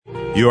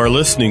You are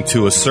listening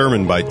to a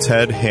sermon by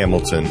Ted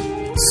Hamilton,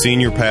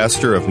 Senior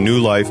Pastor of New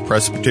Life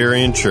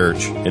Presbyterian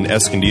Church in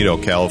Escondido,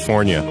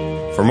 California.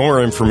 For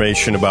more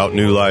information about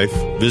New Life,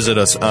 visit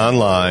us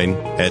online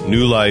at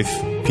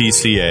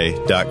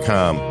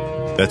newlifepca.com.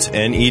 That's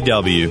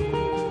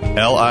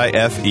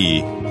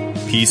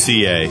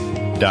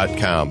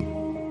NEWLIFEPCA.com.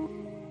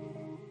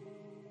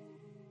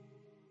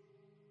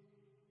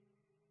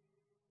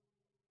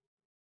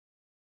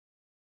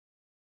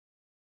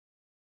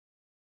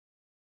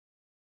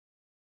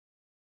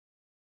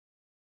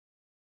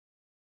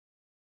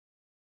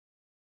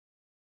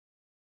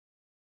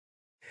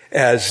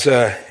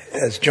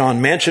 As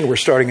John mentioned, we're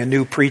starting a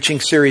new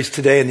preaching series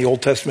today in the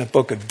Old Testament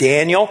book of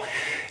Daniel.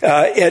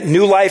 At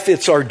New Life,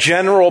 it's our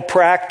general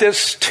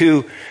practice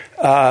to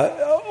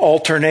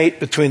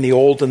alternate between the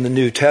Old and the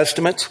New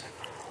Testaments.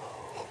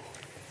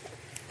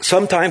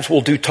 Sometimes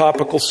we'll do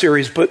topical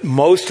series, but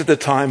most of the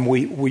time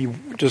we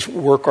just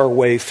work our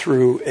way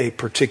through a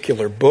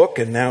particular book,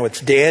 and now it's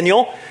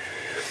Daniel.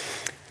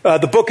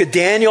 The book of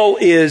Daniel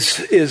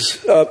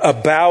is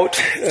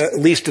about, at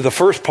least the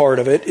first part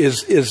of it,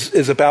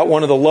 is about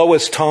one of the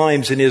lowest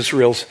times in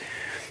Israel's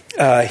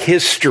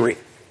history,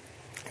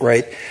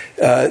 right?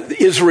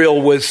 Israel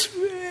was,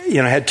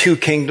 had two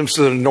kingdoms,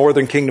 the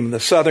northern kingdom and the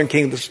southern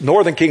kingdom. The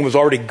northern kingdom was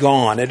already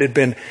gone. It had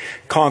been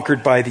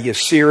conquered by the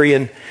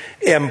Assyrian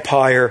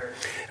Empire.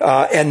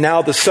 And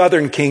now the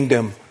southern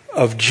kingdom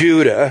of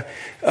Judah,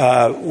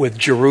 with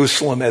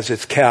Jerusalem as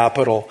its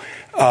capital,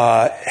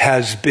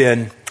 has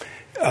been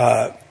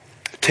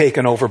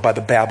taken over by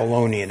the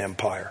Babylonian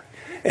Empire,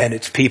 and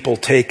its people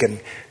taken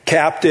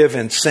captive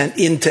and sent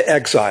into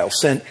exile,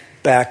 sent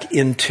back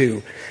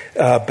into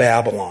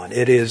Babylon.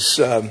 It is,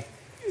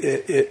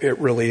 it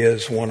really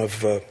is one of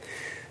the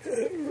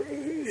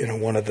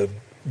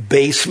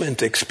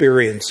basement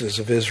experiences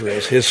of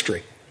Israel's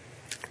history,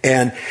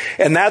 and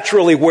that's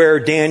really where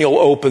Daniel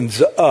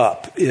opens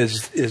up.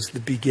 Is the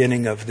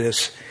beginning of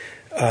this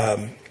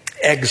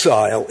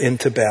exile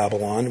into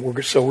Babylon.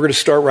 So we're going to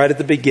start right at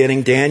the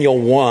beginning, Daniel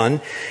 1.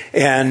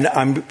 And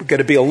I'm going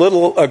to be a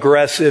little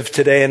aggressive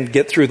today and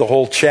get through the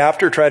whole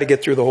chapter, try to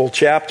get through the whole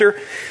chapter.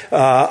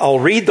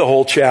 I'll read the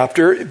whole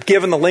chapter.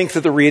 Given the length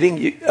of the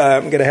reading,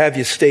 I'm going to have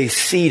you stay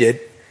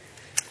seated.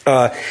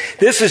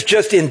 This is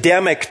just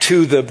endemic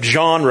to the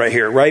genre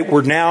here, right?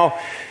 We're now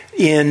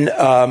in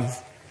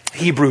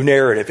Hebrew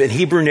narrative. And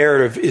Hebrew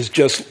narrative is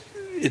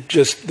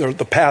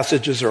the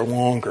passages are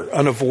longer,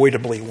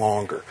 unavoidably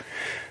longer.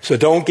 So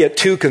don't get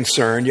too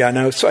concerned. Yeah, I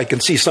know. So I can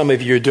see some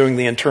of you are doing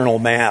the internal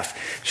math.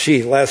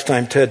 Last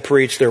time Ted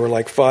preached, there were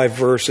like 5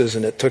 verses,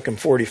 and it took him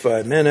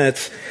 45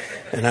 minutes.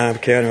 And I'm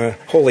kind of,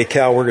 holy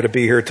cow, we're going to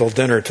be here till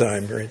dinner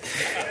time. Right?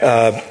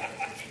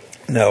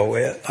 No,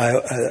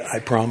 I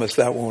promise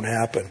that won't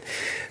happen.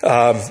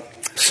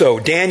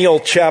 So Daniel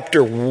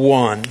chapter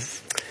 1.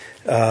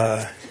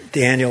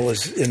 Daniel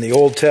is in the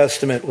Old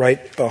Testament,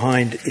 right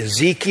behind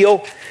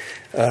Ezekiel.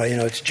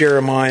 It's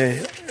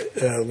Jeremiah,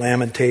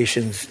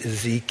 Lamentations,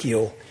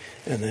 Ezekiel,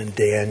 and then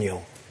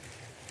Daniel.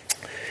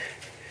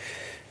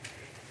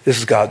 This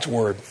is God's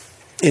word.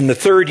 In the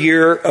 3rd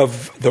year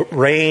of the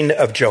reign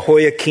of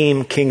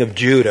Jehoiakim, king of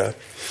Judah,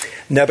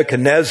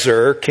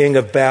 Nebuchadnezzar, king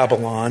of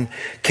Babylon,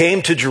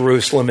 came to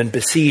Jerusalem and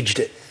besieged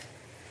it.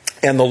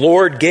 And the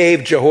Lord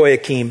gave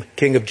Jehoiakim,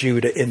 king of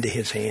Judah, into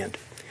his hand,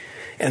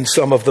 and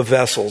some of the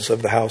vessels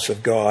of the house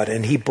of God.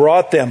 And he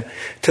brought them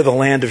to the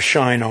land of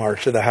Shinar,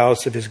 to the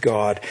house of his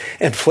God,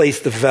 and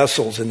placed the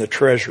vessels in the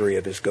treasury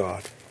of his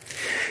God.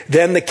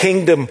 Then the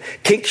king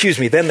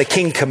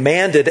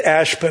commanded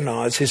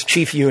Ashpenaz, his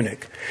chief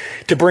eunuch,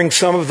 to bring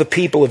some of the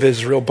people of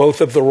Israel,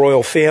 both of the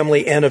royal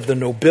family and of the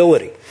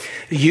nobility,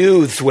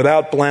 youths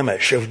without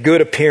blemish, of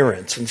good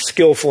appearance and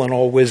skillful in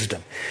all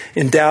wisdom,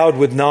 endowed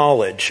with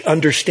knowledge,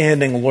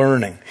 understanding,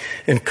 learning,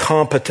 and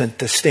competent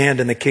to stand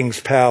in the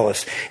king's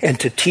palace and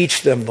to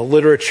teach them the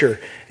literature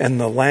and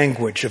the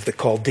language of the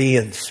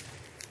Chaldeans.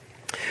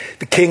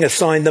 The king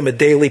assigned them a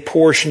daily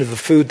portion of the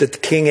food that the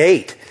king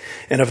ate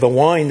and of the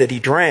wine that he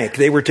drank.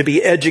 They were to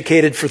be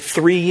educated for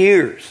 3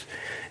 years,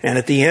 and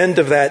at the end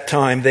of that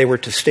time they were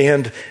to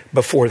stand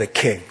before the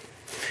king.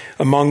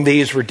 Among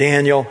these were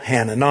Daniel,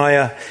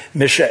 Hananiah,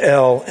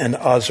 Mishael, and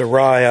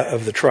Azariah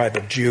of the tribe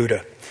of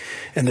Judah.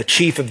 And the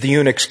chief of the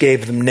eunuchs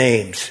gave them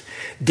names.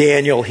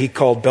 Daniel he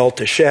called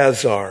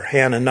Belteshazzar,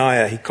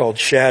 Hananiah he called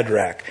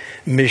Shadrach,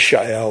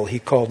 Mishael he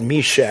called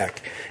Meshach,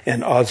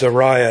 and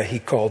Azariah he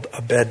called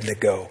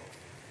Abednego.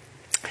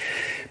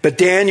 But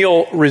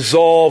Daniel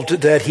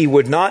resolved that he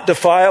would not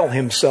defile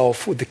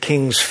himself with the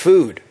king's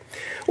food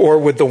or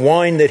with the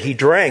wine that he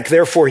drank.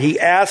 Therefore he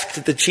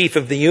asked the chief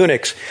of the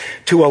eunuchs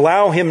to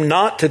allow him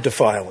not to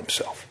defile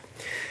himself.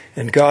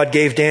 And God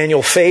gave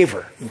Daniel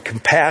favor and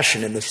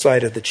compassion in the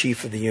sight of the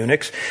chief of the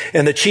eunuchs.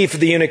 And the chief of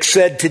the eunuchs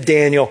said to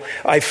Daniel,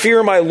 I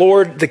fear my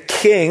lord the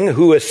king,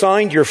 who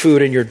assigned your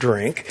food and your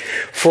drink.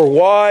 For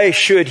why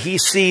should he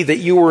see that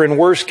you were in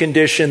worse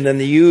condition than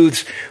the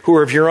youths who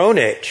are of your own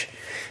age?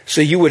 So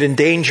you would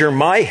endanger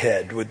my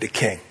head with the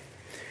king.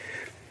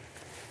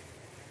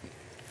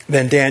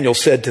 Then Daniel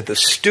said to the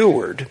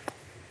steward,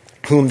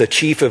 whom the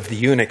chief of the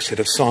eunuchs had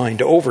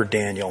assigned over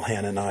Daniel,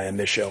 Hananiah,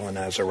 Mishael, and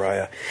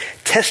Azariah,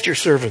 test your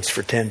servants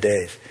for 10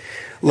 days.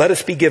 Let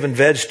us be given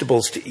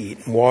vegetables to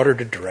eat and water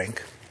to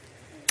drink.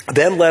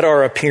 Then let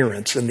our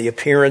appearance and the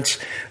appearance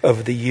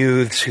of the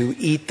youths who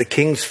eat the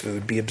king's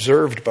food be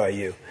observed by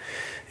you,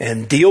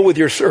 and deal with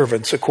your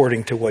servants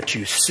according to what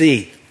you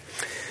see.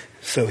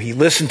 So he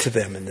listened to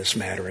them in this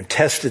matter and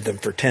tested them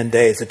for 10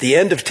 days. At the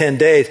end of 10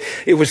 days,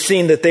 it was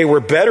seen that they were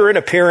better in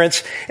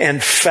appearance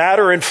and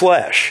fatter in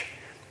flesh.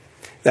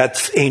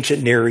 That's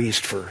ancient Near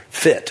East for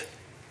fit.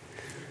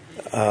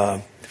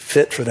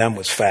 Fit for them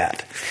was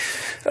fat.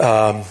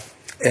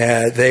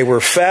 They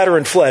were fatter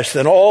in flesh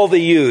than all the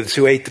youths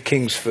who ate the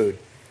king's food.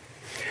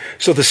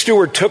 So the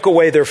steward took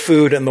away their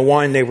food and the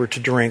wine they were to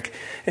drink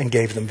and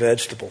gave them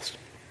vegetables.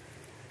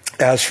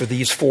 As for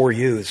these 4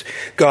 youths,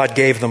 God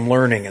gave them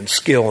learning and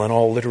skill in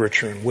all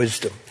literature and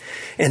wisdom.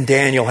 And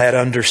Daniel had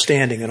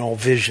understanding in all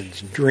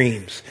visions and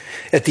dreams.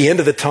 At the end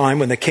of the time,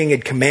 when the king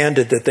had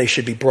commanded that they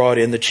should be brought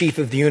in, the chief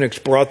of the eunuchs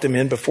brought them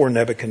in before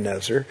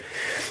Nebuchadnezzar.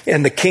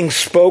 And the king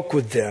spoke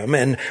with them,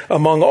 and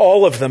among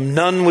all of them,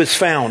 none was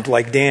found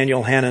like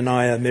Daniel,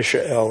 Hananiah,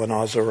 Mishael, and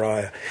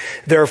Azariah.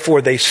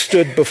 Therefore, they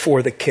stood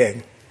before the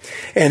king.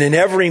 And in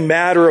every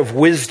matter of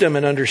wisdom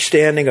and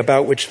understanding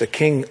about which the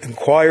king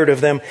inquired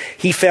of them,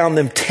 he found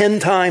them 10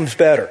 times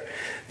better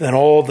than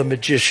all the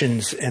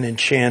magicians and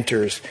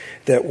enchanters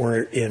that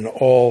were in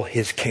all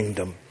his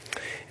kingdom.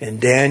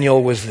 And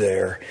Daniel was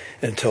there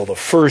until the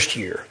first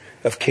year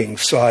of King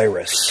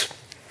Cyrus.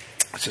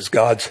 This is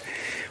God's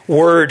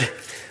word.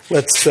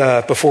 Let's,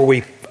 before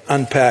we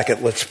unpack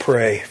it, let's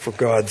pray for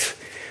God's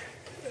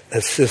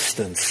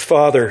assistance.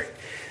 Father,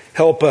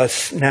 help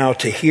us now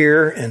to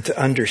hear and to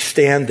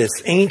understand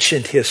this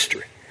ancient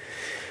history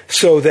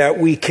so that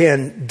we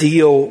can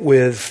deal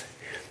with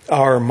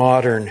our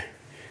modern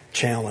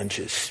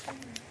challenges.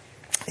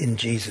 In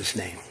Jesus'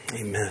 name,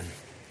 amen.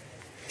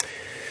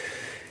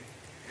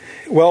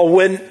 Well,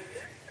 when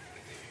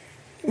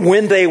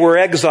they were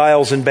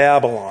exiles in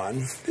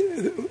Babylon,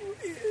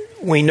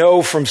 we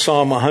know from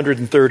Psalm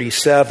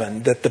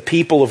 137 that the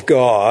people of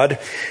God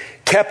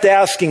kept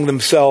asking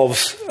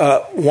themselves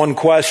one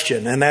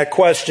question, and that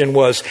question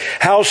was,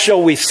 how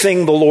shall we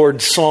sing the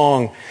Lord's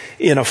song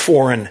in a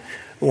foreign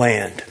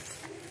land?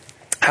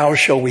 How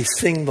shall we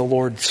sing the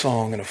Lord's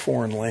song in a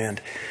foreign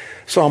land?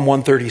 Psalm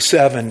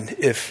 137,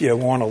 if you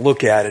want to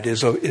look at it,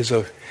 is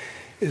a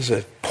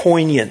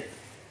poignant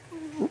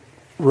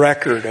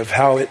record of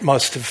how it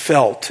must have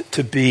felt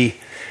to be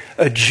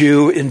a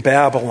Jew in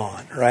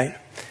Babylon, right?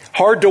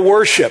 Hard to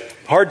worship,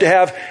 hard to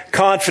have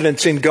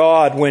confidence in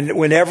God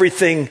when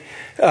everything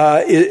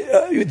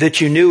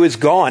that you knew is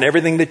gone,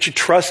 everything that you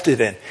trusted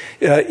in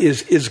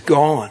is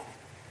gone.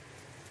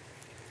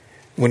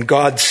 When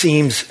God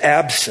seems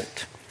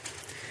absent.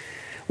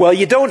 Well,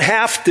 you don't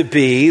have to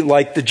be,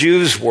 like the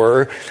Jews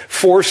were,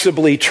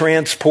 forcibly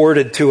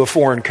transported to a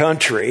foreign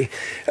country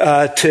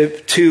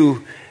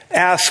to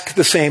ask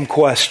the same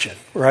question,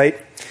 right?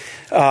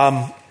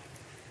 A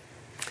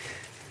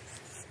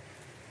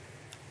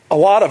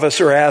lot of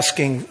us are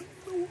asking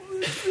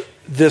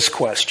this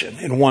question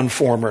in one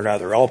form or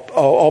another.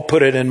 I'll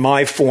put it in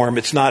my form.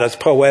 It's not as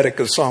poetic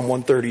as Psalm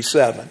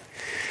 137.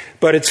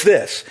 But it's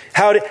this.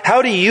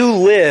 How do you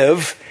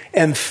live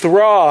and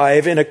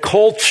thrive in a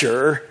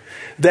culture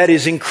that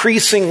is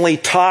increasingly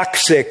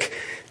toxic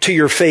to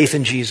your faith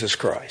in Jesus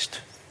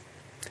Christ?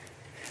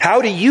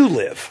 How do you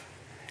live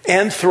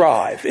and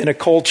thrive in a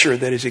culture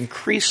that is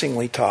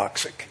increasingly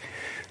toxic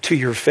to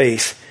your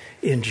faith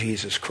in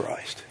Jesus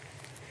Christ?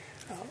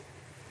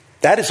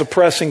 That is a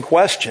pressing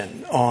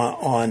question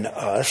on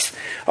us.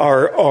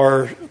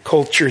 Our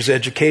culture's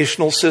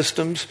educational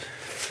systems,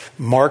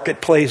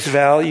 marketplace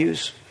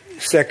values,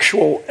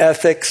 sexual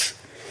ethics,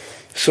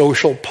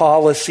 social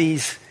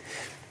policies,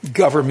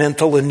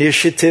 governmental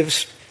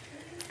initiatives,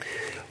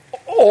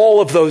 all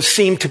of those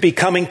seem to be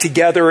coming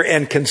together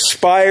and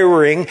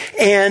conspiring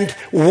and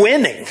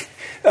winning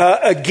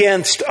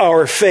against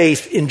our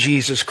faith in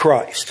Jesus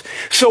Christ.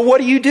 So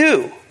what do you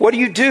do? What do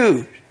you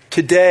do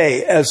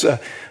today as a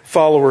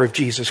follower of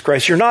Jesus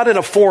Christ? You're not in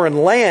a foreign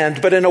land,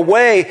 but in a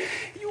way,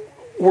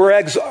 we're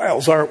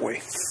exiles, aren't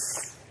we?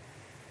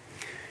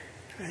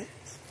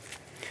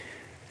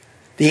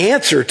 The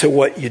answer to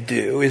what you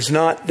do is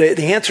not,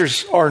 the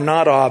answers are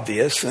not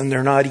obvious and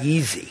they're not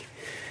easy.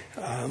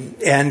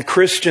 And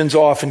Christians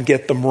often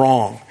get them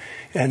wrong.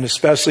 And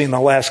especially in the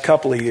last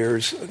couple of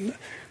years,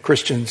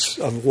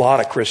 a lot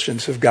of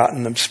Christians have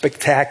gotten them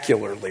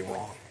spectacularly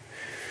wrong.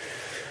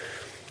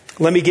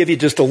 Let me give you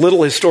just a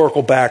little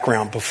historical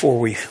background before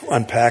we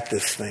unpack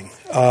this thing.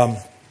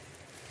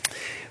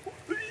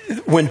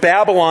 When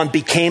Babylon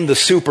became the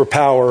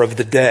superpower of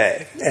the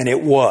day, and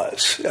it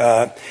was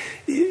a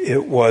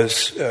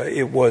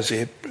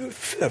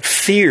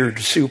feared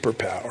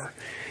superpower.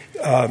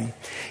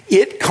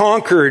 It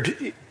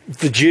conquered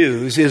the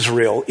Jews,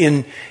 Israel,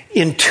 in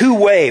 2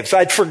 waves.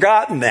 I'd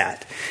forgotten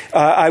that.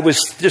 I was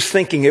just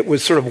thinking it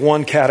was sort of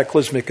one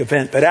cataclysmic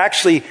event, but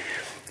actually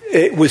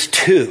it was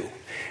 2.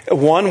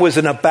 One was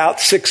in about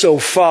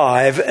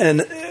 605,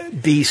 and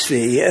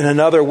BC, and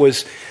another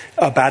was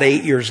about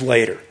 8 years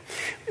later.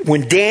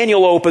 When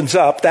Daniel opens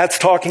up, that's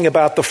talking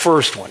about the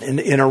first one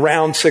in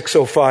around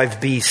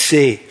 605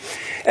 BC.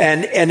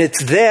 And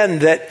it's then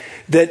that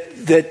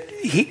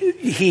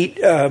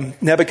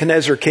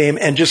Nebuchadnezzar came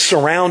and just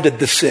surrounded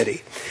the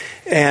city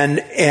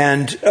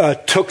and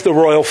took the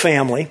royal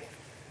family,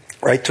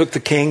 right? Took the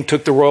king,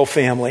 took the royal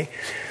family,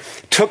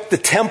 took the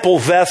temple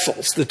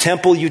vessels, the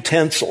temple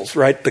utensils,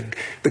 right?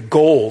 The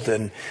gold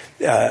and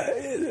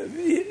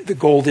the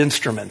gold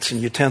instruments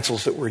and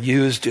utensils that were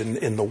used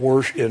in the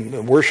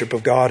worship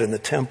of God in the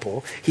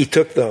temple. He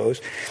took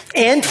those,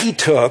 and he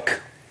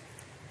took,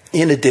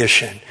 in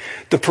addition,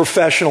 the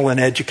professional and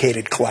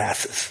educated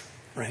classes,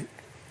 right?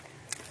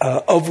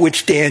 Of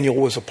which Daniel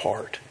was a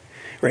part,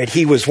 right?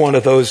 He was one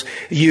of those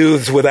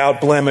youths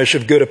without blemish,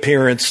 of good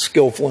appearance,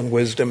 skillful in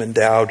wisdom,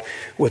 endowed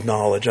with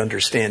knowledge,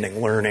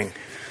 understanding, learning,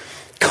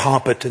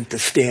 competent to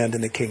stand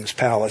in the king's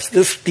palace.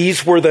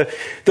 These were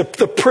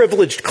the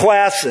privileged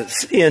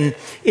classes in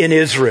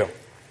Israel.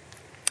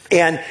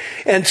 And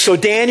so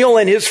Daniel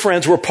and his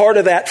friends were part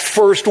of that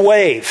first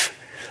wave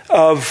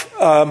of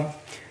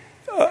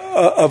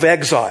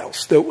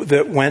exiles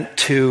that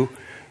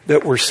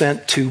were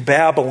sent to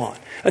Babylon.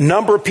 A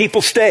number of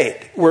people stayed.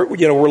 Were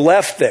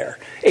left there.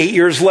 8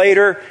 years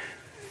later,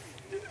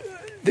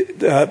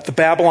 the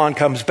Babylon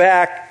comes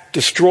back,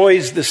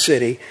 destroys the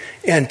city,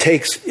 and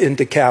takes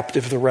into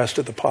captive the rest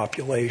of the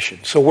population.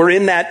 So we're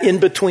in that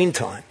in-between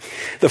time.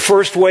 The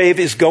first wave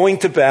is going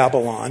to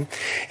Babylon,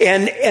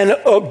 and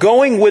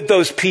going with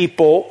those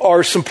people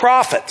are some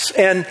prophets.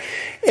 And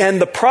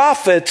the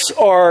prophets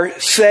are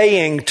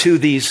saying to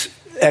these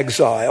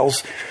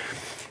exiles,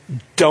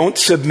 don't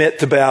submit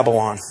to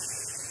Babylon,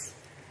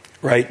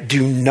 right?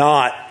 Do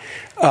not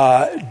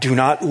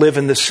live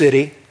in the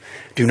city.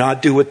 Do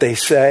not do what they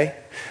say.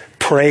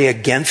 Pray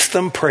against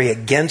them, pray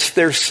against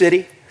their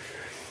city,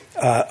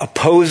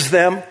 oppose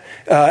them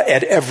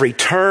at every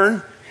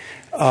turn.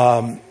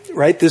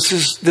 Right? This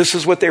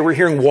is what they were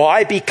hearing.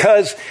 Why?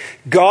 Because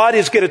God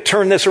is going to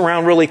turn this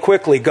around really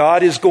quickly.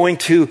 God is going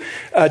to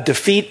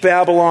defeat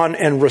Babylon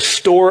and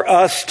restore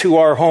us to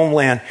our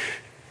homeland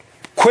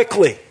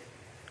quickly.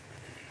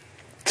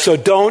 So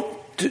don't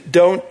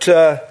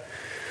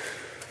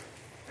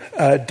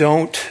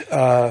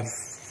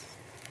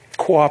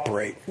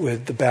cooperate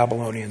with the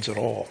Babylonians at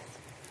all.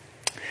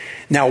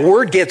 Now,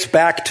 word gets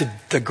back to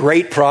the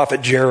great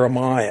prophet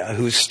Jeremiah,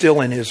 who's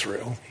still in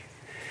Israel,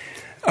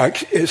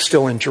 is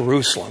still in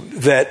Jerusalem,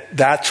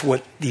 that's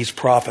what these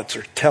prophets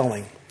are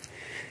telling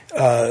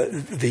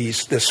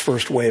this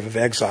first wave of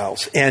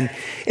exiles. And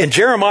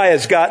Jeremiah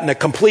has gotten a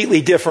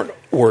completely different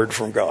word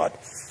from God.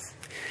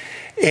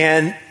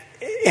 And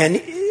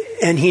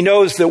he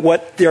knows that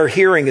what they're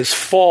hearing is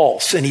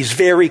false, and he's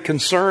very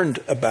concerned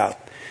about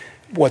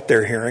what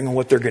they're hearing and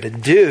what they're going to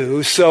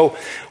do. So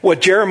what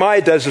Jeremiah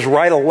does is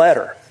write a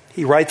letter.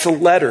 He writes a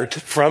letter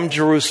from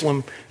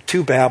Jerusalem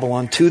to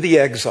Babylon, to the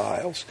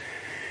exiles.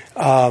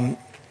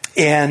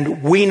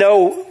 And we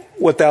know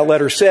what that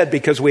letter said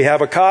because we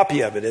have a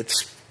copy of it.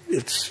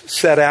 It's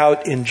set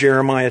out in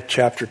Jeremiah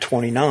chapter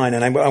 29.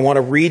 And I want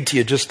to read to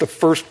you just the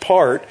first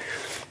part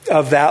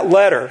of that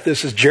letter.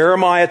 This is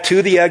Jeremiah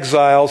to the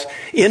exiles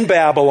in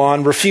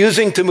Babylon,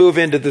 refusing to move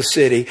into the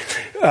city,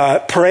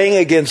 praying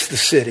against the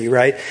city,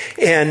 right?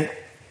 And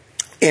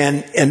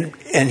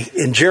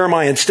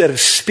Jeremiah, instead of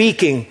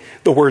speaking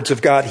the words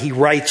of God, he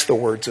writes the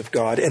words of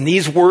God. And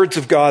these words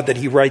of God that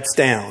he writes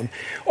down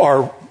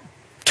are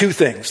two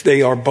things.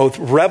 They are both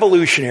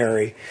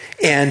revolutionary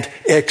and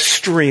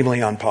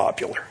extremely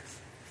unpopular.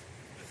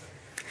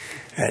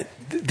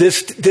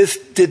 This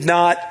did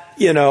not,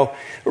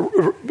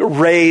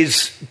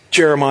 raise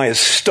Jeremiah's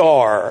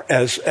star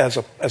as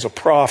a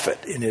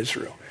prophet in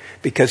Israel,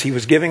 because he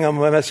was giving them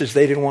a message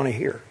they didn't want to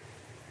hear.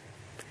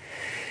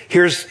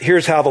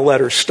 Here's how the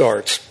letter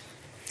starts.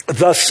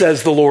 Thus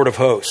says the Lord of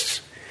hosts,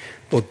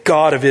 the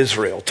God of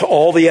Israel, to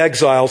all the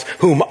exiles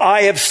whom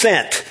I have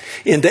sent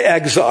into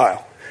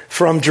exile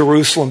from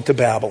Jerusalem to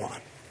Babylon.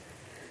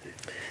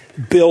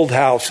 Build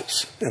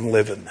houses and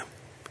live in them.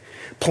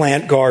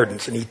 Plant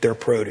gardens and eat their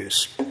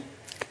produce.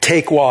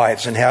 Take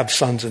wives and have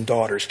sons and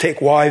daughters.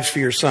 Take wives for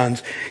your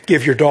sons.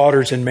 Give your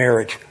daughters in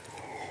marriage,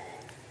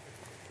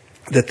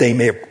 that they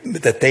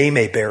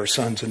may bear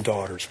sons and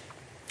daughters.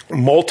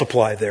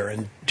 Multiply there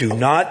and do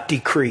not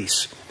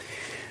decrease.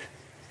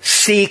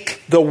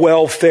 Seek the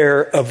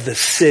welfare of the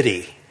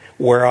city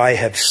where I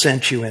have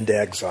sent you into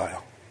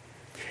exile,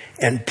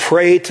 and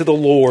pray to the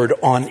Lord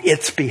on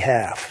its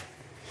behalf,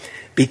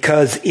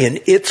 because in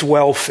its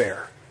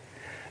welfare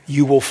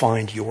you will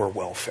find your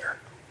welfare.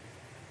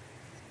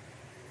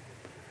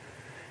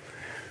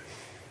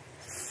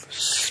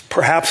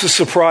 Perhaps a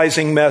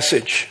surprising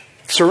message,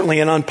 certainly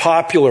an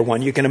unpopular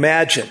one. You can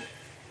imagine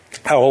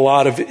how a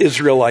lot of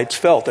Israelites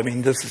felt. I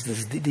mean,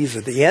 these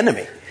are the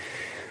enemy.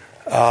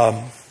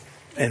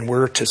 And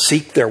we're to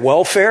seek their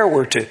welfare.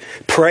 We're to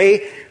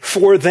pray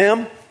for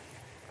them.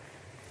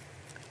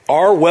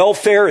 Our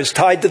welfare is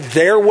tied to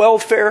their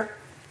welfare.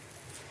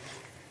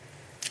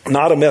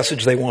 Not a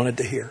message they wanted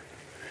to hear.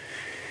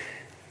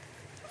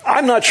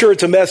 I'm not sure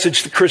it's a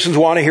message that Christians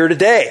want to hear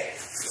today,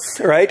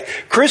 right?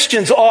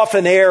 Christians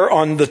often err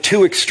on the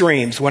two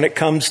extremes when it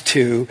comes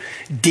to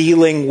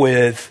dealing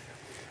with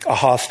a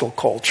hostile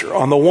culture.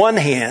 On the one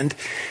hand,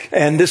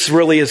 and this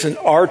really isn't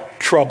our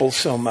trouble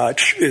so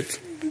much, it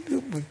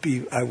would be,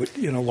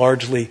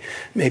 largely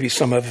maybe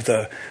some of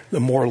the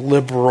more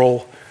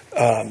liberal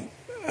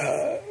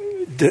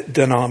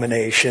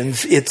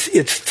denominations.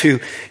 It's to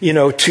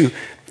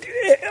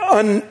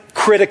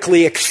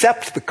uncritically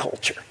accept the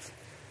culture,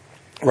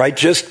 right?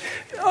 Just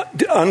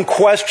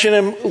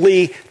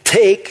unquestionably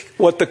take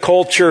what the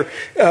culture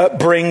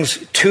brings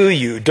to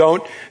you.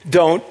 Don't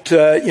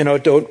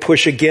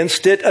push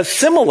against it.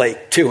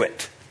 Assimilate to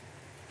it.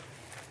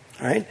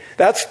 Right?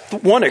 That's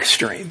one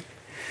extreme.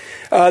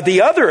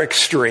 The other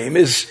extreme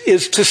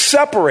is to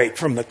separate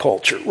from the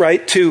culture,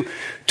 right?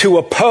 To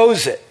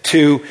oppose it,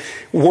 to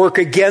work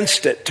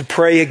against it, to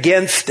pray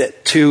against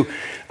it, to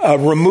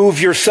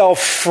remove yourself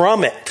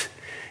from it,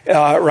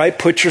 right?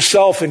 Put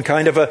yourself in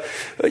kind of a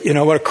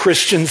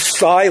Christian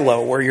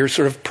silo where you're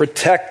sort of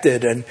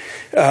protected and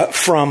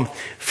from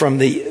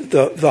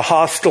the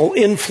hostile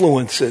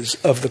influences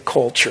of the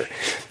culture.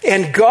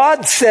 And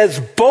God says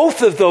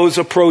both of those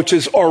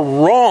approaches are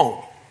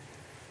wrong.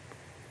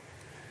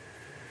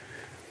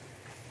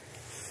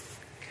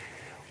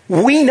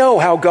 We know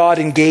how God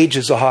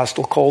engages a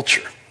hostile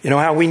culture. You know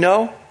how we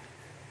know?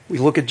 We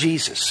look at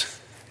Jesus.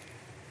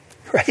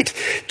 Right?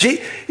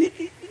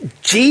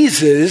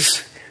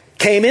 Jesus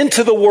came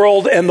into the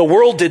world and the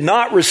world did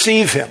not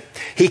receive him.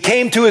 He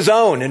came to his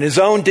own and his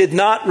own did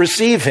not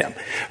receive him.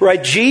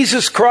 Right?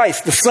 Jesus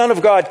Christ, the Son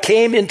of God,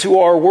 came into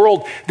our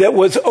world that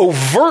was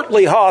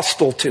overtly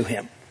hostile to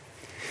him.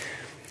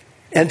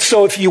 And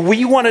so if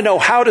you want to know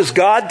how does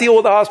God deal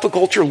with a hostile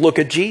culture, look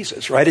at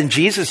Jesus, right? And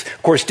Jesus,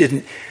 of course,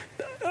 didn't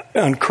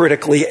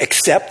uncritically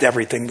accept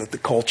everything that the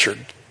culture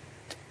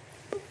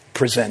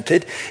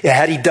presented.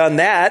 Had he done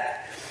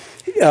that,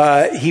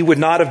 he would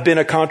not have been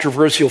a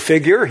controversial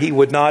figure. He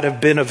would not have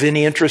been of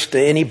any interest to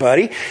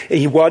anybody.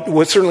 He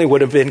certainly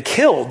would have been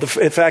killed.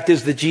 The fact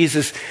is that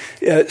Jesus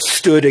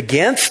stood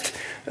against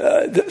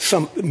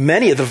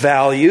many of the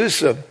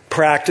values,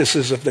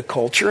 practices of the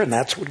culture, and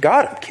that's what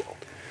got him killed.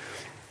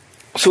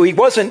 So he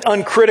wasn't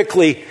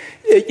uncritically,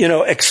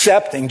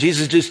 accepting.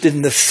 Jesus just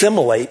didn't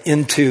assimilate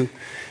into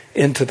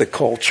the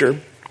culture.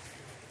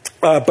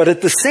 But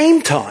at the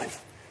same time,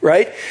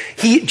 right,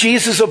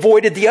 Jesus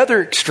avoided the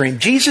other extreme.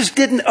 Jesus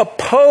didn't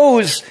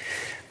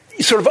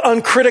sort of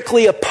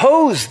uncritically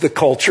oppose the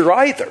culture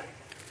either.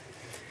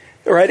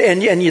 Right?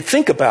 And you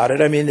think about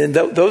it, I mean, in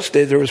those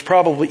days,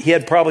 he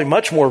had probably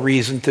much more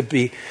reason to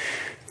be,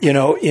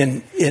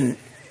 in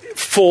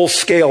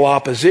full-scale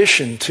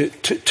opposition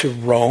to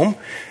Rome,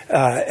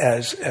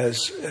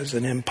 as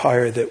an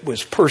empire that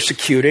was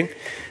persecuting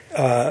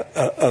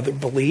other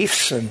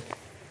beliefs and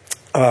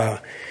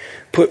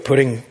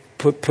putting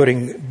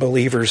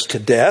believers to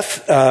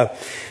death.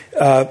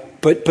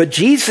 But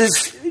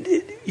Jesus,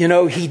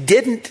 he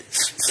didn't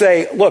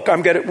say, "Look,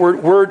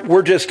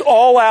 we're just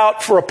all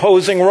out for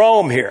opposing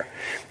Rome here.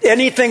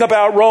 Anything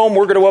about Rome,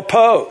 we're going to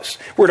oppose.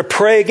 We're to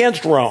pray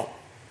against Rome."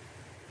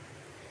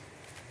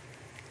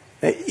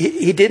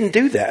 He didn't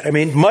do that. I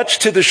mean, much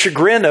to the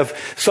chagrin of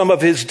some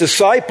of his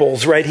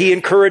disciples, right? He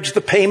encouraged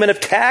the payment of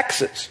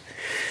taxes.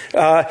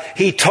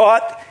 He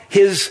taught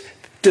his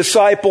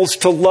disciples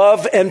to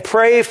love and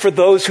pray for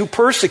those who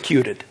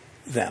persecuted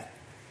them,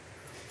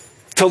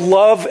 to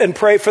love and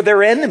pray for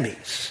their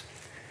enemies.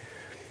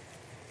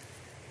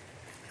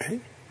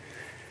 Right?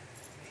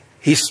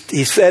 He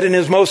said in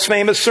his most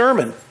famous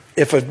sermon,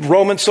 if a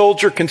Roman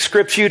soldier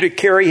conscripts you to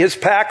carry his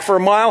pack for a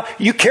mile,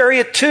 you carry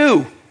it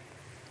too.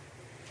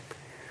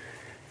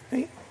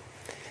 Right?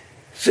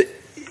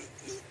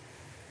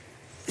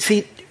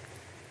 See,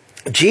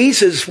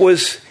 Jesus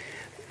was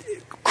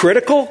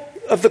critical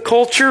of the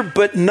culture,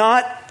 but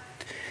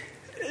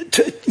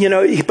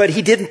but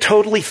he didn't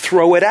totally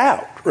throw it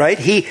out, right?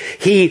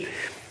 He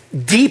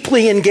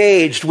deeply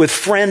engaged with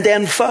friend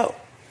and foe.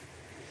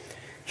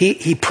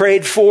 He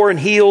prayed for and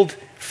healed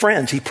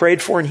friends. He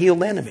prayed for and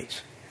healed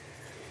enemies.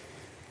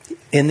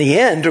 In the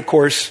end, of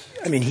course,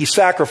 he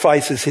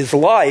sacrifices his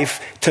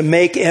life to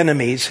make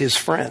enemies his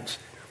friends,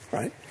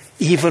 right?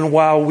 Even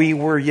while we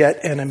were yet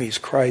enemies,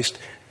 Christ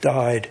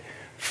died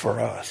for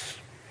us.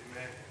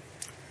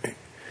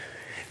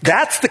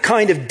 That's the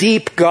kind of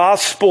deep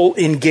gospel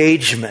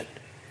engagement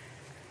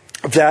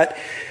that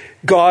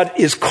God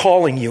is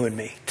calling you and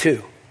me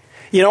to.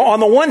 On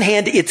the one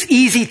hand, it's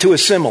easy to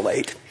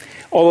assimilate,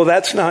 although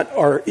that's not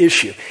our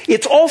issue.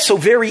 It's also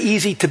very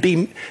easy to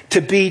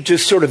be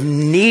just sort of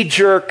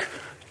knee-jerk,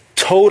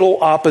 total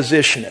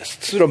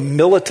oppositionists, sort of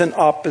militant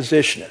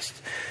oppositionists.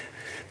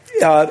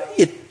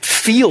 It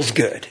feels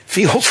good,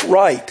 feels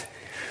right,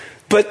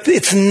 but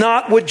it's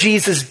not what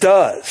Jesus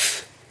does.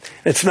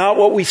 It's not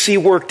what we see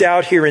worked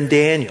out here in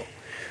Daniel.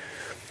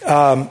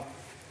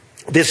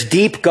 This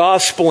deep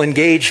gospel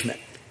engagement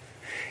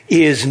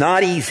is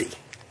not easy.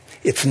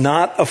 It's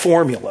not a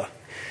formula.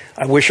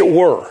 I wish it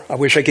were. I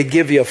wish I could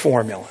give you a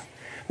formula.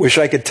 Wish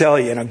I could tell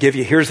you, and I'll give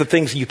you, here's the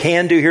things you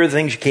can do, here are the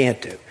things you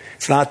can't do.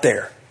 It's not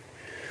there.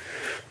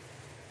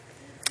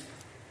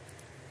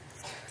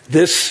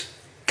 This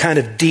kind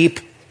of deep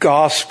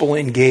gospel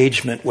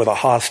engagement with a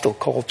hostile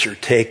culture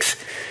takes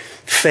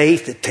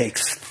faith, it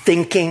takes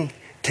thinking,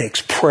 it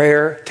takes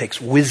prayer, it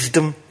takes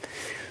wisdom,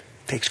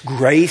 it takes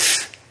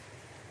grace,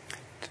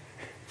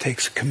 it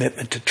takes a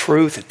commitment to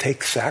truth, it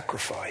takes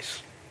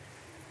sacrifice.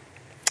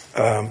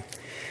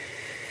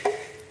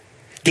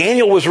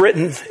 Daniel was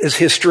written as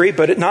history,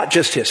 but not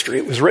just history.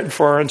 It was written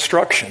for our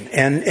instruction.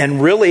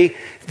 And really,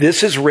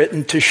 this is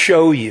written to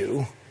show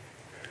you,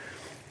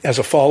 as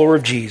a follower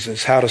of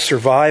Jesus, how to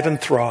survive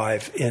and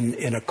thrive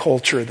in a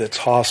culture that's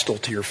hostile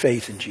to your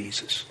faith in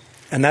Jesus.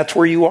 And that's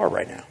where you are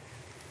right now.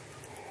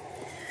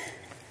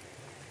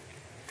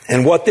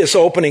 And what this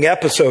opening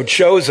episode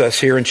shows us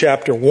here in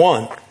chapter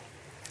 1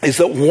 is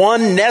that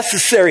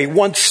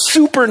one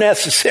super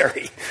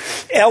necessary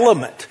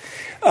element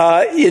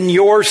in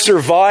your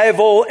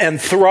survival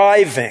and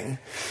thriving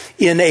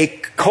in a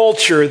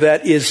culture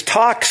that is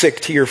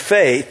toxic to your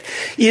faith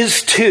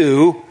is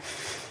to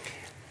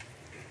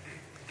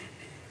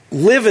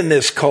live in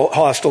this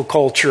hostile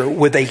culture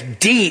with a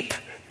deep,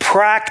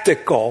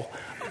 practical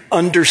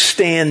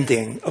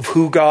understanding of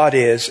who God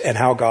is and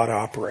how God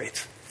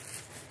operates.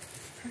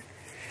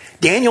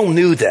 Daniel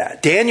knew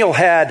that. Daniel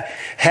had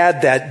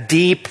that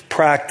deep,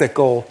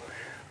 practical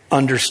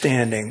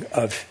understanding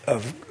of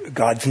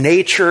God's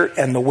nature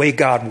and the way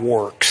God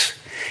works.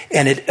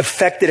 And it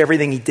affected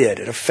everything he did.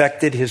 It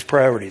affected his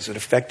priorities. It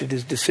affected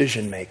his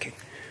decision making.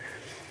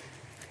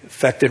 It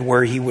affected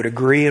where he would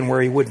agree and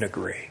where he wouldn't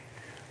agree.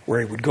 Where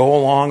he would go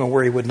along and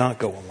where he would not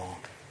go along.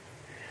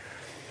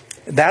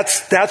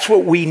 That's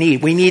what we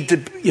need. We need to,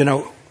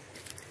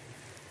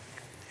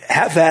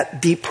 have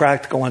that deep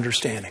practical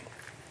understanding.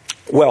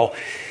 Well,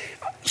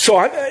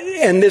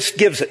 and this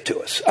gives it to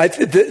us.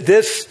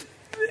 This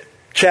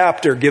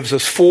chapter gives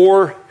us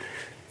 4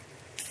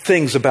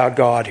 things about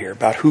God here,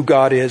 about who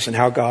God is and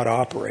how God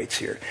operates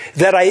here.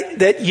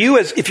 That you,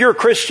 if you're a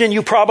Christian,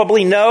 you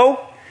probably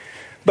know,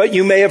 but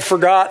you may have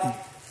forgotten.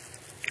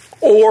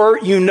 Or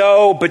you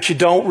know, but you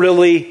don't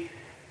really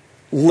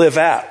live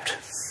out.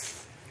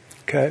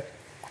 Okay?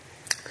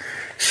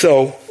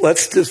 So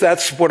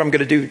that's what I'm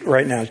going to do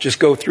right now, is just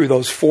go through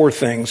those 4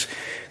 things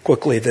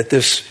quickly that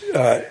this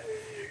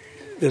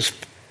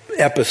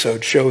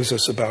episode shows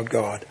us about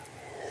God.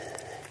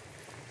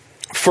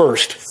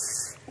 First,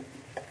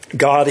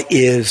 God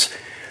is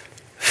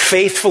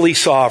faithfully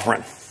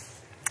sovereign.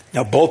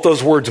 Now, both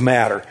those words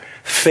matter.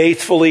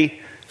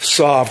 Faithfully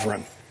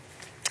sovereign.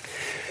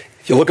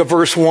 If you look at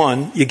verse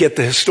 1, you get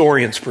the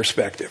historian's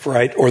perspective,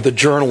 right? Or the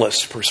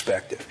journalist's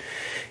perspective.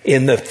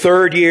 In the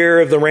 3rd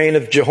year of the reign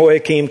of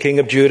Jehoiakim, king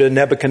of Judah,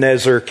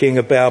 Nebuchadnezzar, king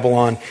of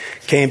Babylon,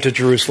 came to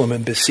Jerusalem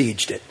and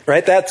besieged it,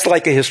 right? That's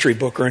like a history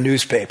book or a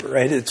newspaper,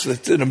 right?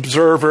 It's an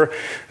observer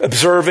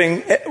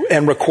observing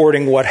and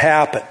recording what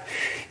happened.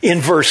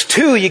 In verse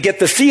 2, you get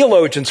the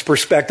theologian's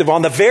perspective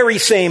on the very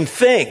same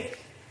thing.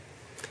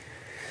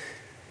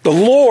 The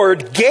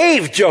Lord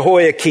gave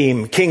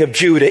Jehoiakim, king of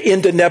Judah,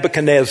 into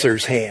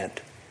Nebuchadnezzar's hand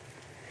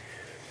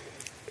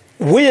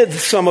with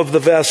some of the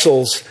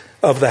vessels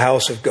of the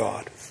house of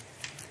God.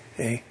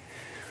 Okay?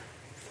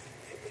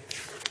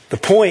 The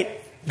point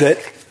that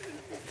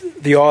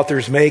the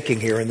author's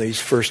making here in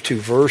these first 2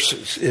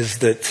 verses is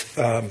that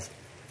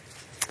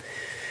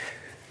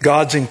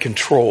God's in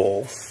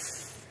control,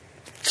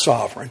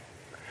 sovereign.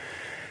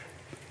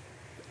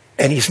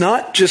 And he's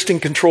not just in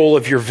control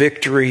of your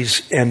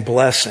victories and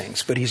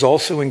blessings, but he's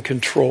also in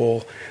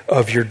control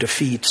of your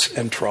defeats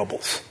and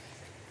troubles.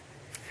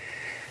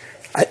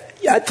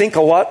 I think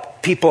a lot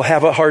of people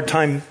have a hard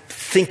time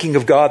thinking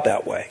of God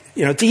that way.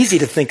 It's easy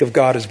to think of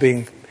God as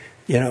being,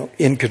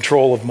 in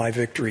control of my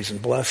victories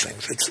and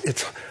blessings.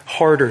 It's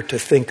harder to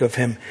think of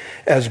him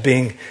as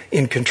being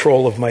in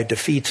control of my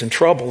defeats and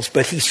troubles,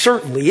 but he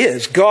certainly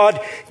is. God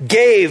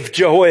gave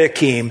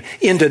Jehoiakim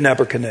into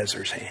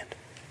Nebuchadnezzar's hand.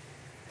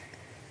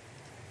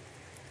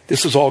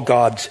 This is all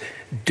God's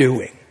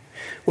doing.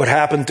 What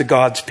happened to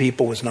God's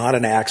people was not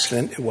an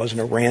accident. It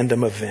wasn't a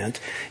random event.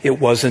 It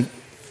wasn't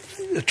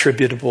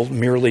attributable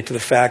merely to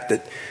the fact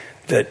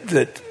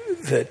that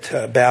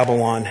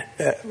Babylon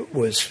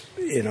was,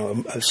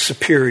 a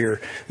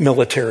superior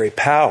military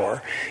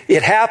power.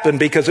 It happened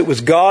because it was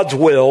God's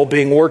will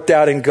being worked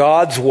out in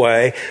God's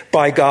way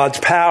by God's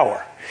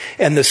power.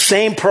 And the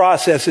same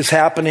process is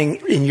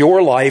happening in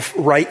your life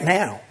right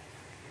now.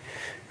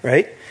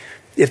 Right?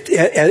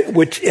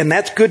 And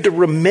that's good to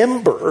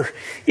remember.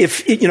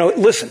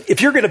 Listen,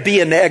 if you're going to be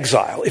in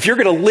exile, if you're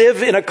going to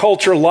live in a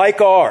culture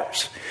like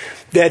ours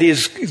that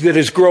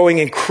is growing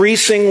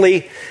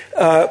increasingly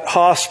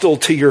hostile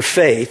to your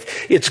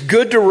faith, it's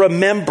good to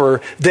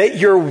remember that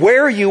you're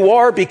where you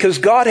are because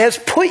God has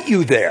put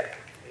you there.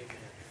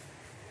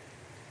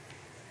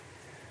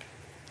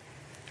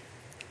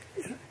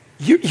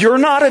 You're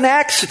not an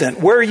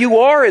accident. Where you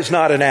are is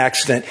not an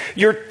accident.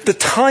 The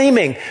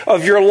timing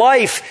of your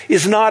life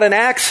is not an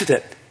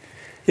accident.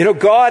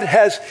 God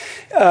has,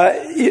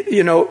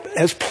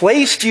 has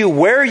placed you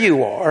where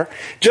you are,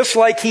 just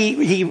like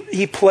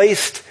he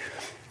placed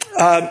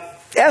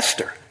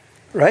Esther,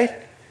 right?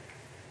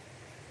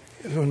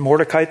 When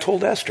Mordecai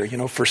told Esther,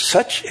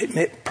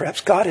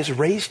 perhaps God has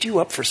raised you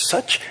up for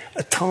such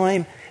a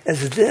time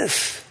as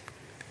this.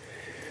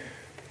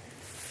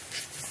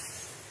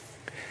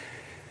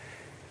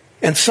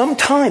 And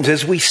sometimes,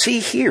 as we see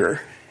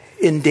here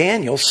in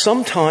Daniel,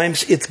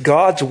 sometimes it's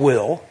God's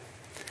will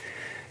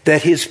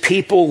that his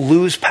people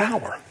lose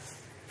power,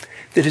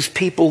 that his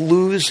people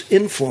lose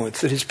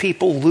influence, that his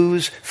people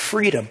lose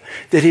freedom,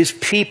 that his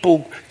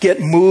people get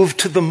moved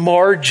to the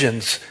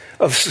margins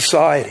of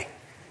society.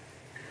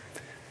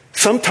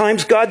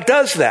 Sometimes God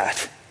does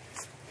that.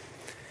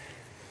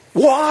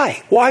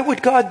 Why? Why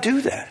would God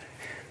do that?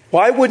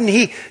 Why wouldn't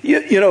he,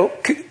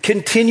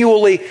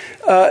 continually,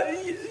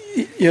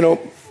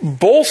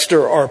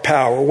 bolster our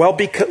power? Well,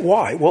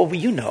 why? Well,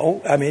 we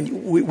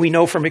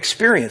know from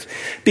experience.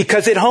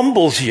 Because it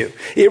humbles you.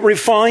 It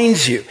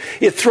refines you.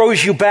 It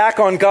throws you back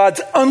on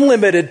God's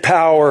unlimited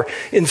power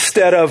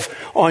instead of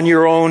on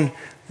your own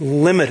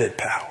limited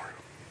power.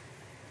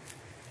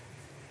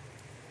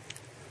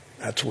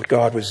 That's what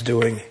God was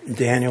doing in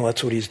Daniel.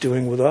 That's what he's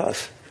doing with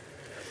us.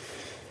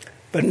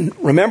 But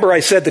remember,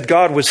 I said that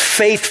God was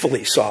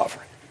faithfully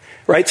sovereign.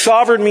 Right?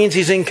 Sovereign means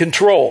he's in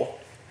control.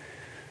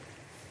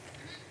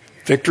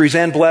 Victories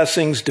and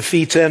blessings,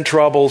 defeats and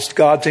troubles.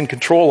 God's in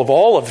control of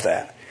all of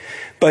that.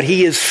 But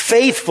he is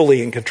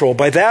faithfully in control.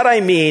 By that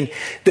I mean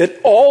that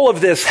all of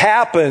this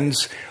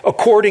happens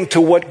according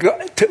to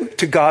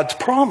to God's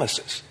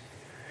promises.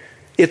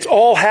 It's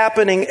all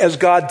happening as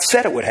God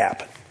said it would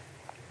happen.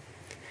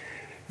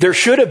 There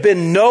should have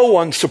been no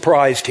one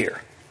surprised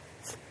here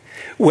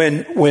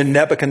when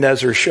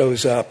Nebuchadnezzar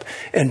shows up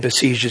and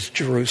besieges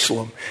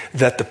Jerusalem,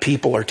 that the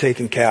people are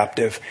taken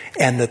captive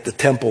and that the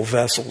temple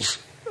vessels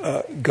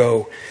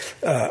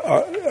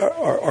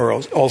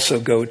also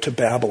go to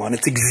Babylon.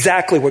 It's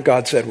exactly what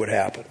God said would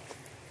happen.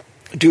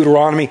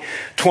 Deuteronomy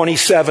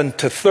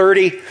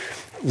 27-30,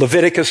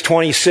 Leviticus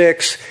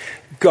 26.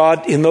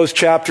 God, in those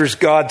chapters,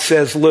 God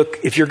says, look,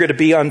 if you're going to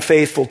be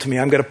unfaithful to me,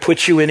 I'm going to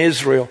put you in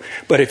Israel.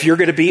 But if you're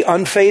going to be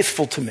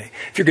unfaithful to me,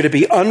 if you're going to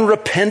be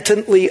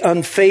unrepentantly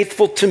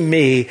unfaithful to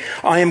me,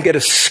 I am going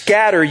to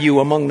scatter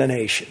you among the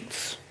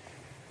nations.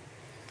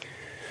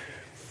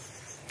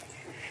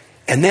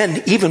 And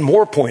then, even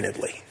more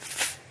pointedly,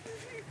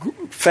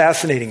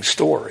 fascinating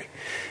story,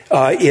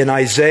 in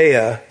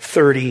Isaiah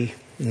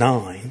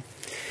 39,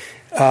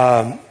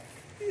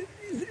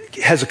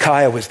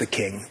 Hezekiah was the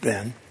king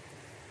then.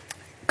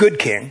 Good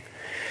king.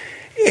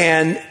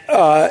 And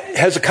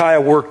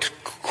Hezekiah worked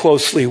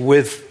closely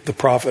with the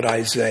prophet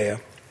Isaiah.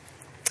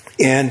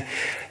 And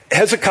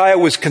Hezekiah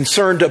was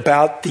concerned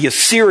about the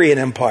Assyrian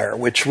Empire,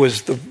 which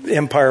was the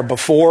empire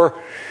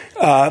before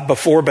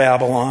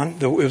Babylon.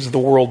 It was the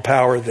world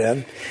power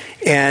then.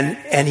 And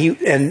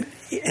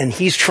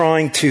he's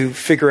trying to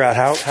figure out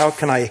how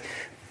can I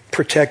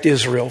protect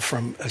Israel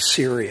from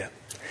Assyria.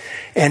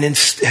 And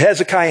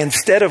Hezekiah,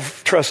 instead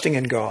of trusting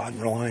in God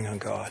and relying on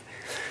God,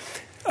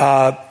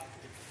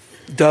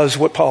 does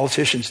what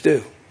politicians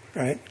do,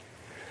 right?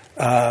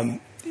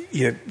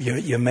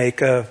 You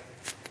make a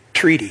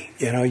treaty,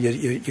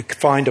 you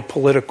find a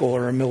political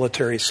or a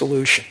military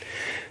solution.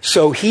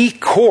 So he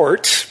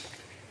courts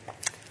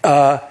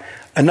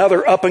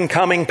another up and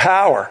coming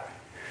power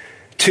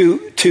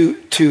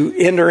to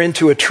enter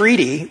into a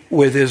treaty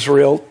with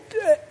Israel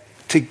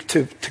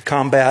to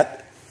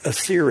combat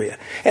Assyria.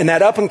 And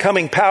that up and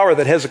coming power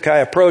that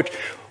Hezekiah approached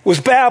was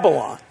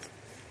Babylon.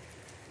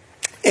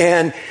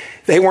 And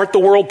they weren't the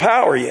world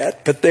power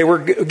yet, but they were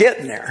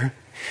getting there.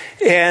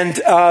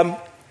 And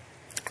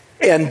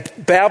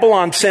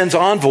Babylon sends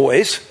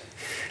envoys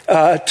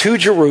to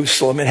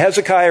Jerusalem, and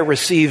Hezekiah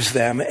receives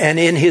them. And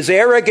in his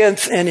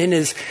arrogance and in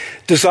his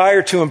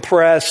desire to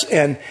impress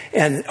and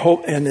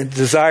a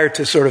desire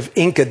to sort of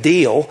ink a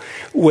deal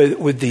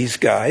with these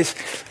guys,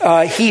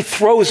 he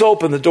throws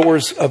open the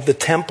doors of the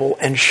temple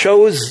and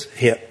shows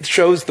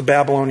the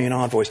Babylonian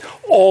envoys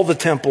all the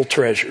temple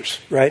treasures,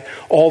 right?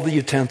 All the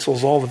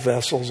utensils, all the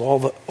vessels, all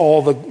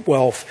the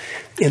wealth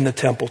in the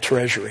temple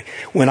treasury.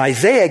 When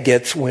Isaiah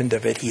gets wind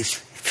of it, he's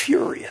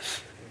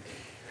furious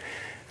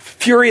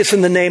in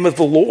the name of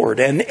the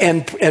Lord,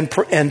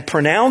 and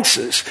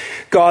pronounces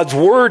God's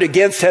word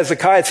against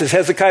Hezekiah. It says,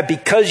 Hezekiah,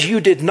 because you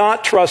did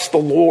not trust the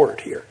Lord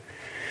here,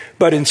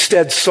 but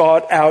instead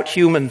sought out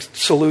human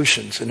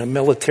solutions in a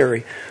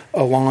military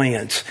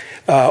alliance,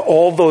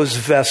 all those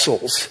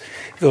vessels,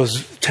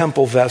 those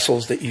temple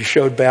vessels that you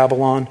showed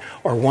Babylon,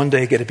 are one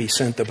day going to be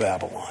sent to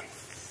Babylon.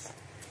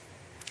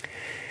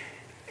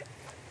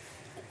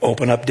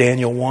 Open up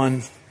Daniel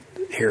 1.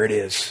 Here it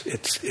is.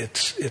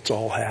 It's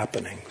all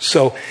happening.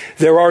 So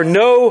there are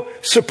no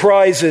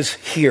surprises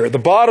here. The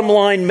bottom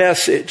line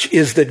message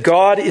is that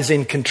God is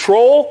in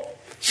control,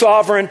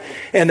 sovereign,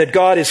 and that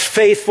God is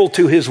faithful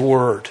to his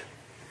word.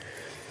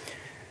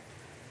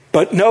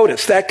 But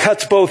notice, that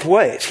cuts both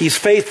ways. He's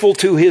faithful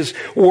to his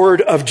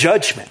word of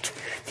judgment.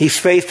 He's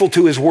faithful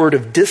to his word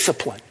of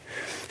discipline.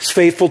 He's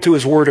faithful to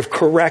his word of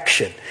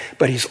correction,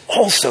 but he's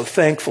also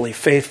thankfully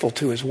faithful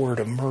to his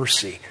word of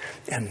mercy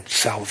and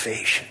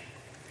salvation.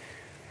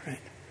 Right?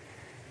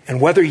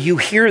 And whether you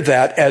hear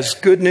that as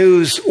good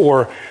news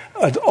or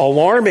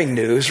alarming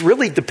news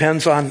really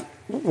depends on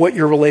what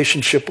your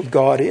relationship with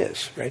God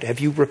is. Right? Have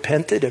you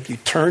repented? Have you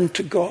turned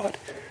to God?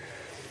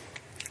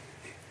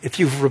 If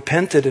you've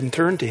repented and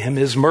turned to him,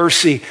 his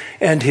mercy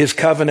and his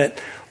covenant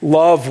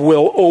love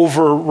will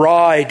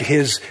override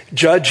his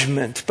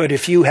judgment. But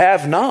if you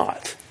have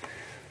not,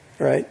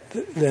 right,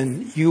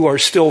 then you are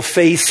still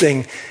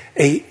facing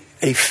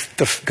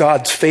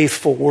God's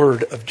faithful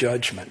word of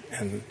judgment,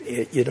 and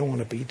you don't want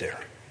to be there.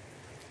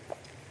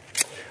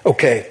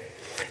 Okay,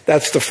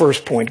 that's the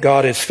first point.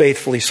 God is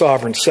faithfully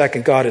sovereign.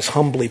 Second, God is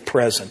humbly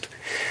present.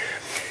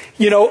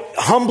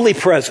 Humbly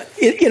present.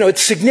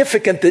 It's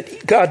significant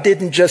that God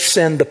didn't just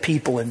send the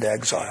people into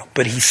exile,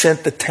 but he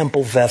sent the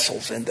temple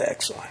vessels into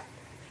exile.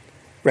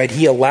 Right?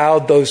 He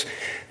allowed those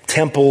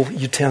temple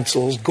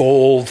utensils,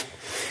 gold,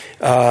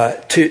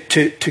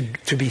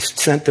 to be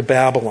sent to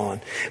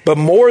Babylon. But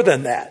more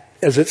than that,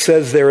 as it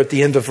says there at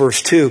the end of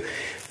verse 2,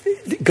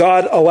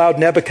 God allowed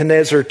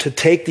Nebuchadnezzar to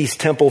take these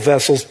temple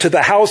vessels to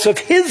the house of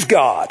his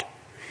God,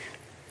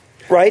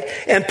 right?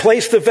 And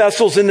place the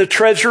vessels in the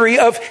treasury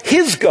of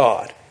his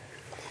God.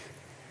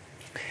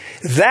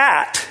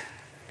 That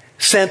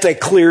sent a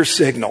clear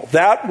signal.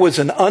 That was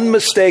an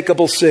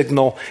unmistakable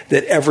signal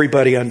that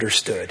everybody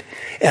understood.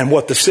 And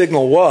what the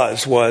signal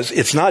was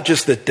it's not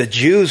just that the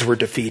Jews were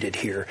defeated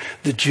here.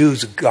 The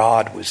Jews'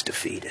 God was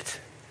defeated.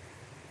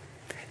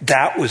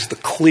 That was the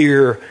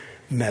clear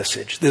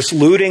message. This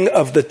looting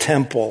of the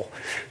temple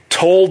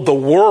told the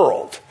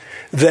world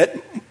that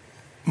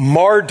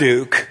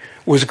Marduk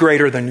was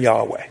greater than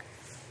Yahweh.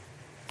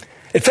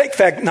 In fact,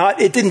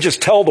 it didn't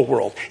just tell the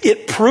world.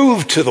 It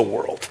proved to the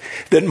world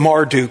that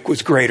Marduk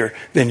was greater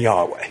than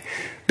Yahweh.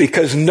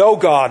 Because no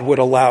God would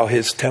allow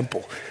his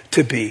temple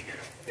to be,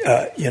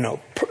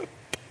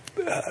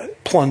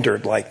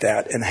 plundered like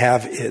that and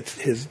have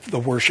the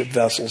worship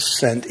vessels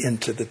sent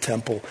into the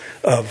temple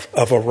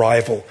of a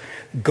rival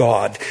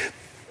God.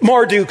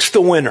 Marduk's the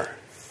winner.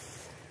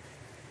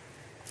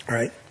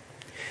 Right?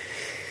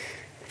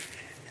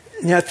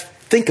 Now,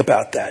 think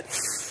about that.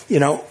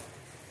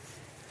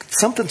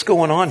 Something's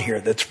going on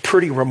here that's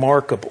pretty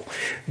remarkable.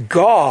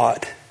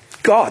 God,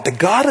 the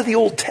God of the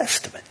Old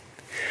Testament,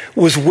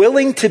 was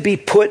willing to be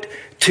put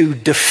to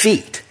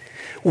defeat,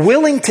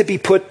 willing to be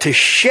put to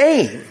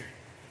shame,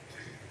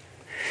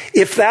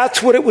 if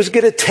that's what it was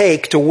going to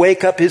take to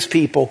wake up his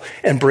people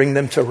and bring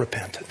them to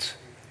repentance.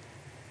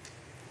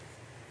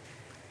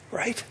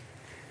 Right?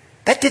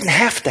 That didn't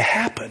have to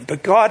happen,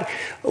 but God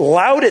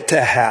allowed it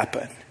to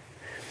happen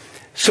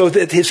so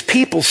that his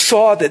people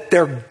saw that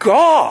their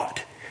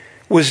God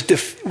was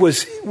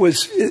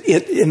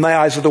in the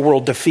eyes of the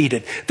world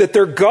defeated, that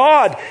their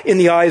God in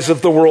the eyes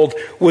of the world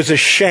was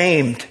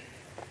ashamed.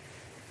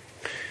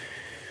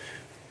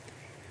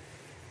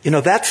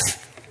 That's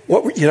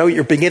what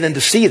you're beginning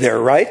to see there,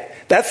 right?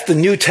 That's the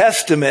New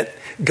Testament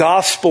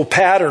gospel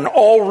pattern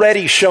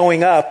already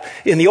showing up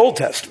in the Old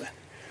Testament.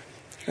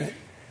 Right?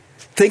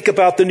 Think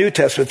about the New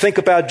Testament. Think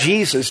about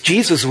Jesus.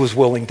 Jesus was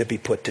willing to be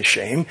put to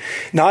shame.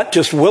 Not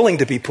just willing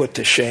to be put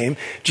to shame.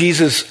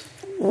 Jesus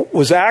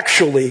was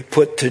actually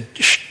put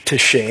to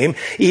shame,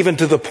 even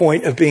to the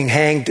point of being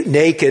hanged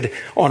naked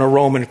on a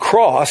Roman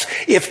cross,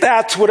 if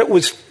that's what it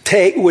would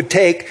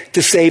take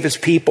to save his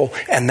people,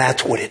 and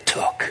that's what it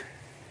took.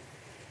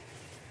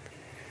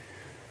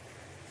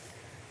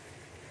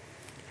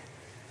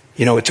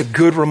 It's a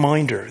good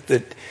reminder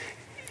that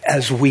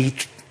as we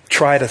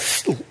try to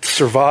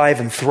survive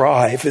and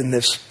thrive in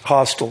this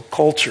hostile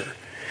culture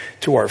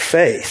to our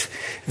faith,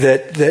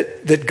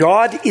 that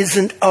God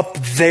isn't up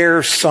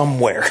there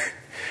somewhere,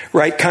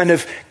 right? Kind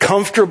of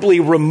comfortably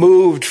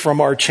removed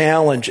from our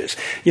challenges,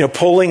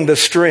 pulling the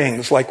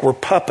strings like we're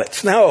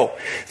puppets. No,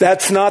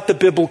 that's not the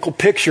biblical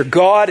picture.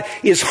 God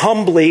is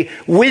humbly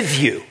with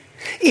you.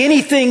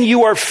 Anything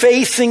you are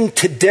facing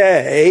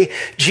today,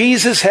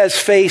 Jesus has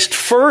faced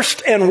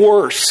first and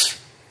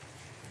worse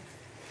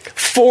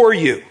for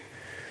you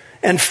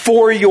and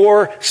for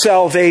your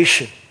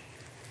salvation.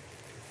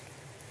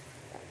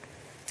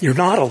 You're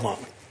not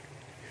alone.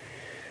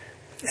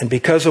 And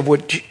because of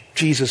what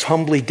Jesus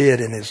humbly did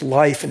in his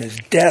life and his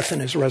death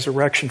and his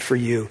resurrection for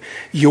you,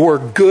 your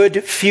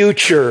good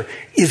future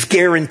is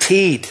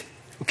guaranteed.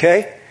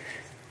 Okay?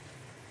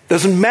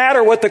 Doesn't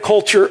matter what the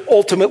culture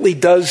ultimately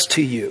does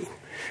to you.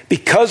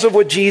 Because of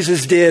what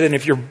Jesus did, and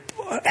if you're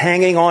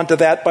hanging on to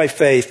that by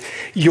faith,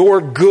 your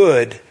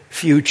good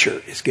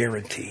future is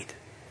guaranteed.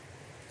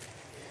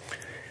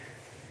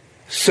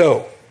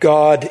 So,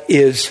 God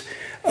is,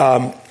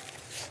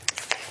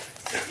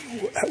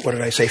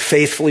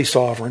 faithfully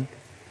sovereign.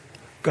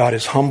 God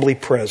is humbly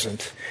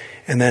present.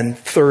 And then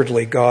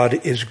thirdly, God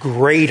is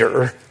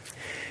greater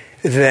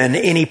than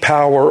any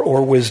power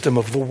or wisdom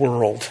of the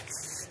world.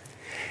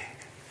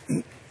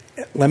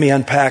 Let me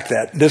unpack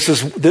that. This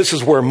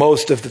is where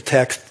most of the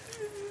text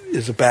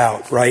is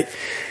about, right?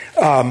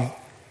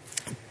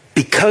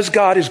 Because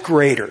God is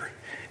greater,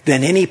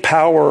 than any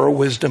power or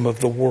wisdom of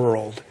the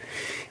world.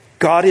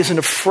 God isn't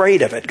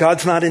afraid of it.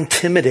 God's not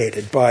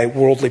intimidated by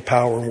worldly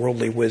power and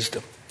worldly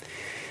wisdom,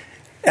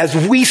 as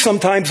we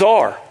sometimes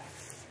are.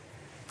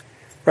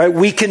 Right?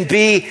 We can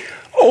be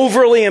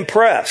overly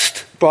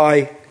impressed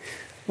by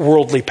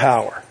worldly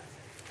power,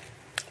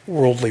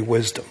 worldly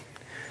wisdom.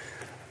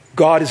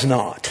 God is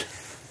not.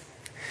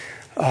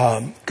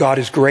 God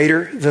is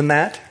greater than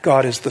that.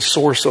 God is the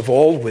source of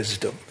all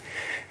wisdom.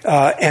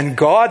 And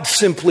God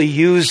simply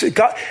uses...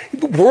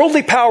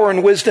 worldly power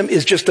and wisdom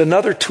is just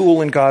another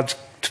tool in God's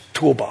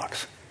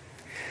toolbox.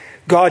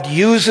 God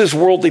uses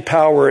worldly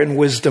power and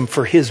wisdom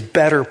for his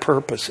better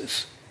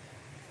purposes.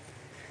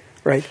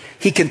 Right?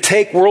 He can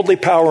take worldly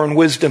power and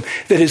wisdom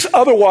that is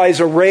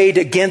otherwise arrayed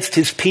against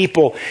his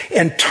people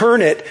and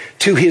turn it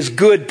to his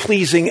good,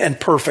 pleasing, and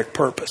perfect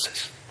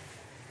purposes.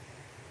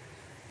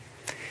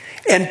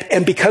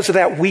 And because of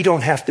that, we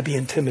don't have to be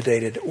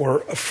intimidated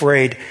or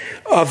afraid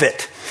of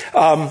it.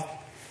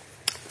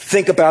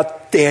 Think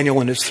about Daniel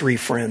and his three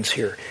friends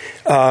here.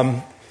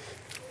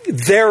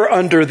 They're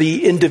under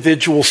the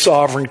individual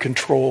sovereign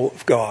control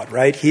of God,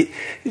 right?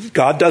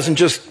 God doesn't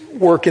just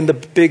work in the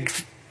big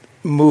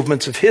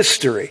movements of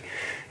history,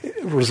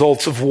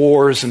 results of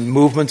wars and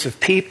movements of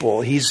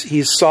people.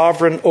 He's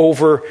sovereign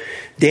over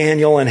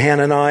Daniel and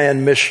Hananiah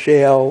and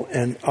Mishael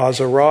and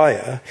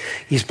Azariah.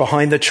 He's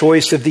behind the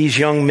choice of these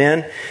young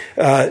men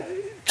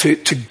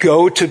to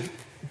go to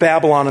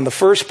Babylon in the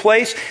first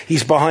place.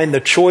 He's behind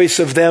the choice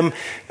of them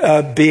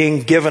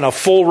being given a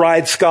full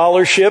ride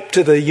scholarship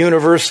to the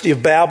University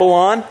of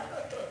Babylon.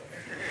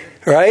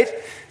 Right?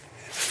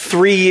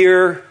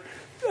 3-year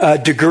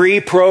degree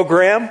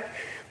program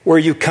where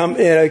you come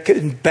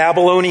in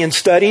Babylonian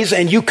studies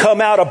and you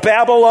come out a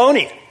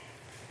Babylonian.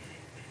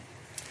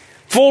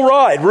 Full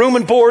ride, room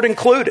and board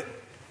included.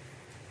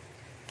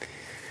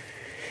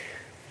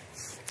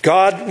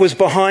 God was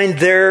behind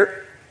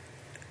their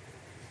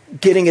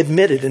getting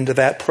admitted into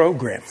that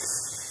program.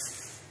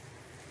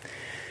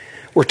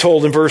 We're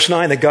told in verse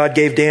 9 that God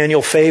gave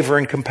Daniel favor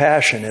and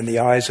compassion in the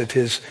eyes of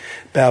his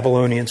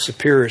Babylonian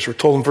superiors. We're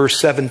told in verse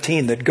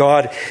 17 that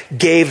God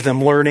gave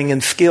them learning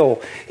and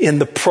skill in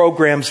the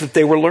programs that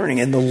they were learning,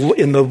 in the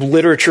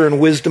literature and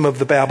wisdom of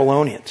the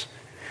Babylonians.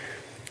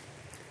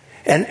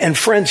 And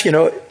friends,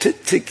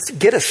 to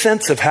get a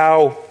sense of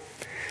how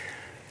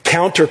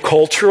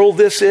countercultural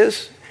this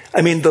is,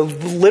 I mean, the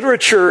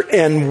literature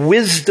and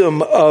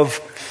wisdom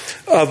of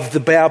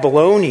the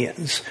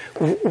Babylonians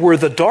were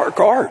the dark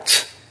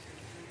arts.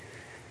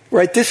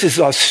 Right? This is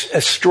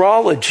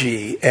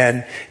astrology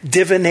and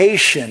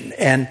divination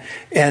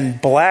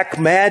and black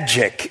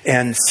magic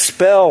and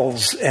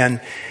spells and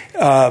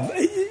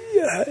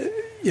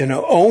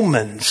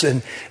omens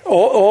and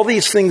all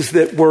these things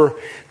that were,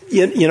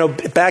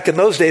 back in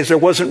those days there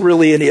wasn't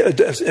really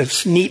a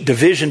neat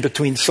division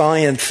between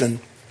science and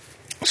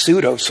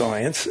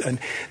pseudoscience, and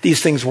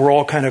these things were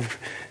all kind of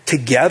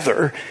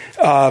together.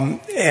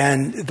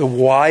 And the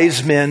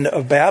wise men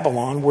of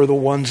Babylon were the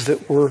ones that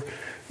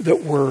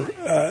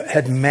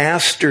had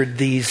mastered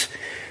these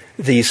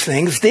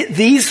things.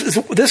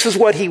 This is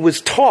what he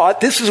was taught.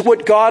 This is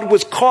what God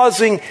was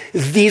causing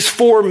these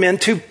four men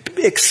to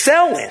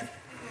excel in.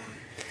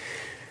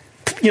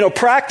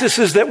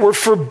 Practices that were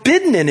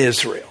forbidden in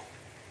Israel.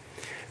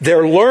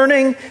 They're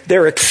learning,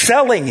 they're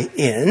excelling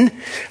in.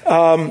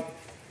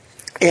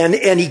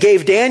 And he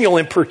gave Daniel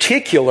in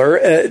particular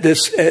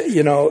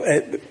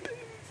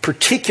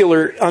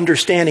particular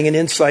understanding and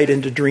insight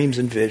into dreams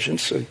and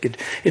visions, so he could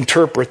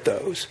interpret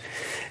those.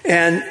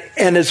 And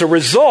as a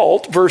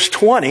result, verse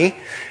 20,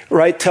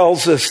 right,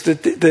 tells us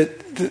that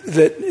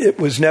it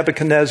was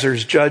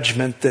Nebuchadnezzar's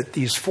judgment that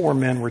these four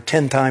men were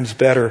 10 times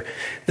better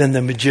than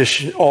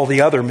all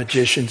the other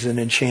magicians and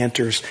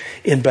enchanters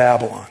in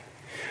Babylon,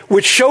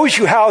 which shows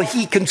you how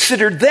he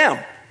considered them.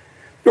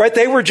 Right?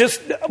 They were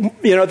just,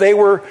 they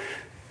were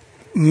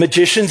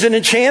magicians and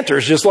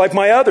enchanters, just like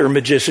my other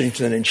magicians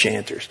and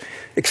enchanters.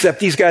 Except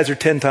these guys are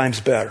 10 times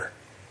better.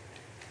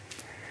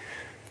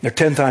 They're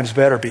 10 times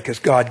better because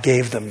God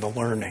gave them the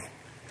learning.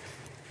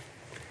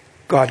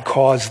 God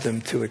caused them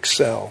to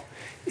excel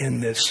in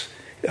this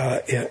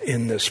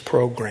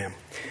program.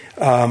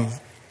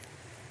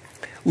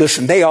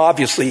 Listen, they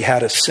obviously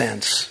had a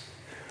sense,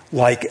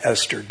 like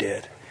Esther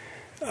did,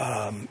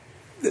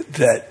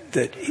 that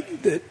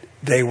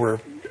they were.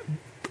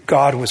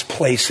 God was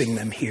placing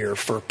them here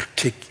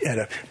at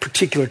a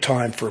particular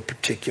time for a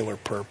particular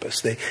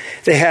purpose. They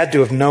had to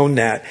have known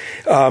that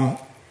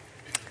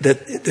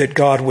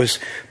God was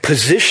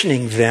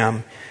positioning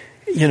them,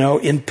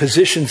 in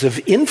positions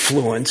of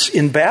influence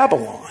in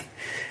Babylon,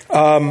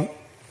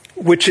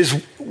 which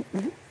is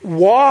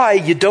why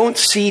you don't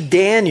see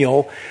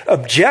Daniel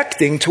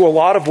objecting to a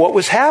lot of what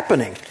was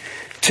happening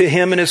to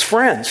him and his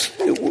friends.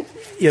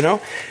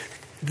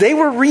 They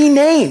were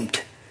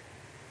renamed.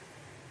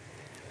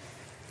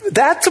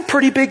 That's a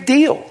pretty big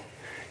deal.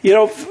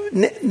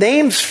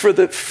 Names for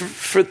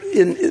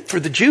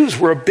the Jews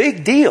were a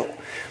big deal.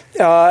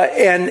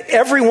 And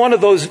every one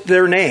of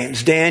their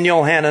names,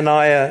 Daniel,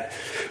 Hananiah,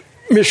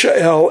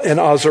 Mishael, and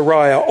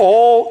Azariah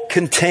all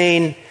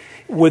contain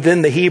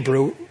within the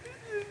Hebrew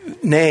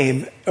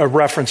name a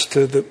reference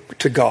to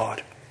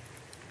God,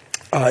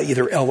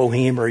 either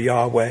Elohim or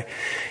Yahweh,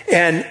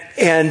 and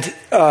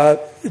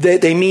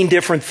they mean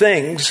different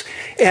things.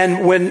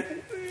 And when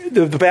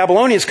the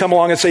Babylonians come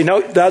along and say,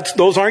 no,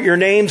 those aren't your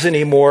names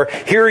anymore.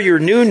 Here are your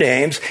new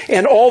names.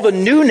 And all the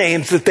new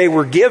names that they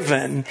were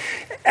given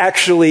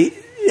actually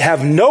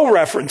have no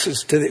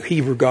references to the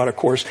Hebrew God, of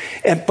course,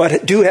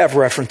 but do have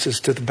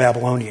references to the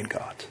Babylonian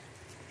gods.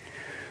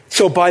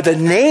 So by the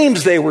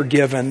names they were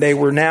given, they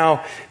were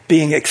now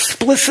being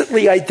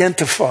explicitly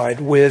identified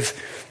with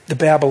the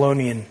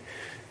Babylonian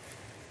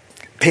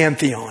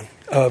pantheon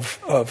of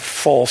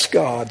false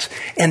gods.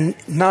 And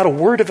not a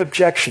word of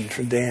objection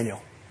from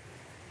Daniel.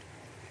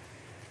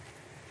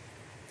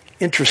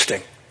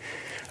 Interesting.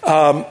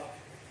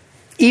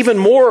 Even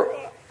more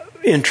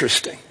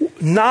interesting.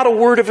 Not a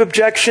word of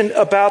objection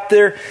about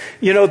their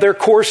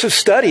course of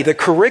study, the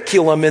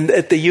curriculum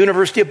at the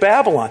University of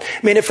Babylon.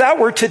 I mean, if that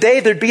were today,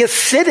 there'd be a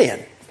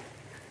sit-in,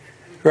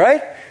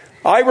 right?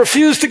 I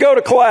refuse to go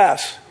to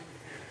class.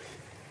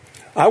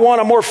 I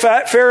want a more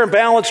fair and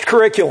balanced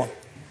curriculum,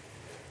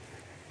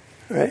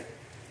 right?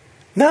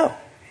 No.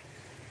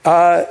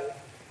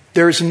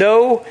 There's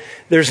no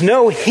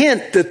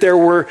hint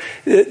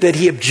that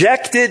he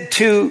objected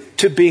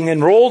to being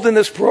enrolled in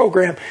this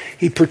program.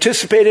 He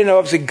participated, and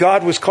obviously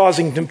God was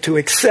causing him to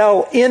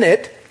excel in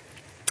it.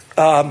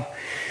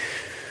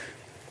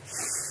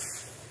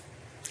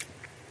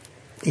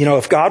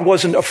 If God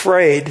wasn't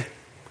afraid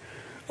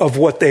of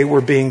what they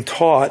were being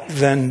taught,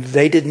 then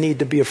they didn't need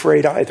to be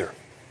afraid either.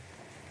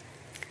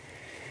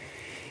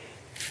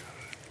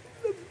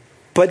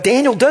 But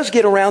Daniel does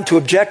get around to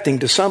objecting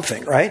to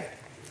something, right?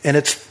 And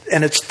it's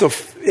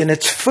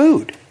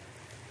food.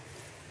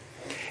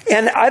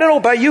 And I don't know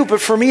about you,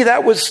 but for me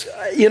that was,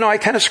 I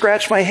kind of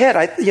scratched my head.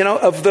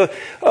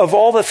 Of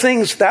all the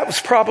things, that was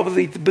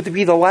probably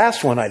be the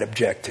last one I'd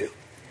object to,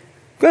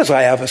 because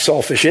I have a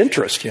selfish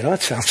interest.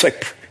 It sounds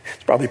like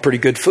it's probably pretty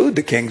good food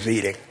the king's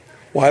eating.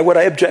 Why would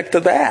I object to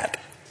that?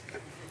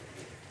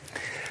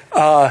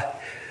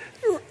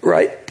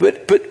 Right?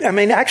 But I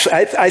mean, actually,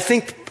 I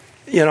think.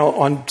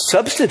 On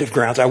substantive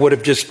grounds, I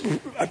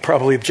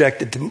probably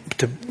objected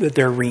to that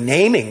they're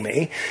renaming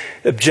me,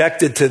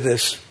 objected to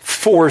this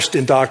forced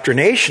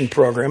indoctrination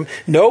program.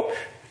 Nope,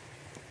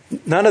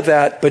 none of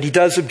that, but he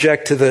does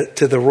object to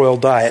the royal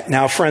diet.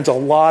 Now, friends, a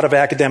lot of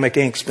academic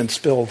ink's been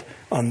spilled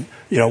on,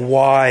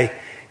 why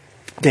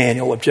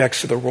Daniel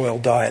objects to the royal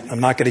diet. I'm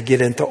not going to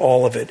get into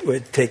all of it. It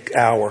would take an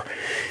hour.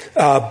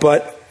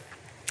 But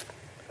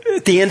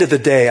at the end of the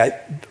day,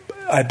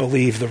 I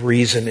believe the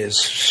reason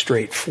is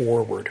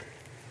straightforward.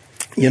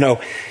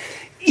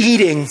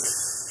 Eating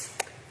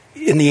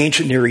in the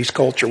ancient Near East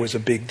culture was a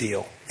big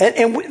deal.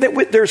 And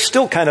there's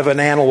still kind of an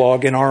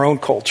analog in our own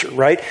culture,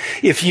 right?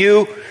 If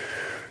you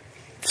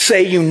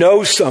say you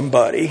know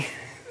somebody,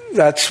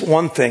 that's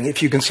one thing.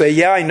 If you can say,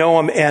 yeah, I know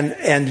him,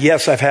 and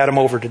yes, I've had him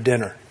over to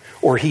dinner,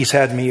 or he's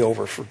had me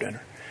over for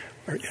dinner.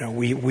 Or,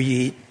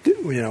 we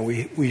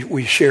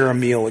share a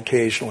meal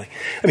occasionally.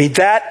 I mean,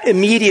 that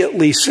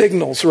immediately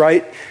signals,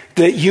 right,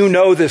 that you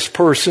know this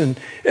person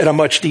at a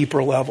much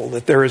deeper level,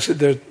 that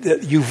that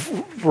you've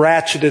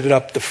ratcheted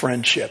up the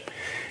friendship.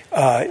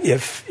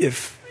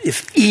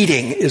 If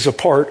eating is a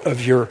part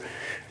of your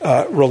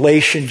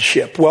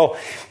relationship, well,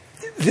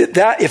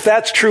 if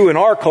that's true in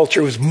our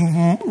culture, it was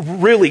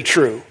really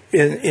true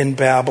in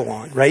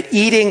Babylon, right?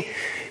 Eating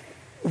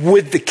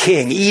with the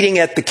king, eating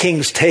at the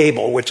king's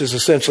table, which is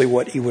essentially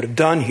what he would have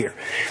done here,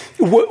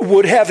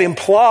 would have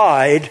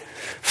implied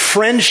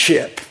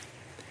friendship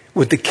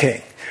with the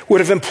king, would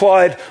have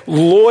implied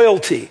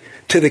loyalty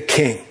to the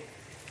king.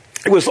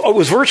 It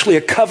was virtually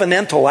a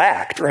covenantal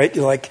act, right?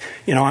 You're like,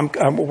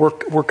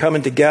 we're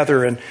coming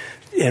together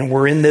and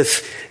we're in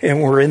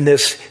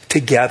this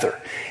together.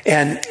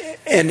 And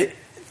it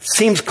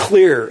seems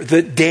clear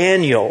that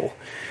Daniel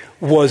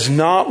was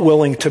not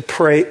willing to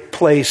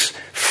place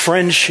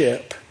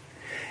friendship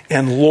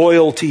and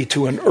loyalty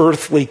to an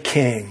earthly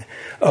king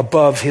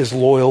above his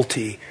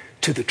loyalty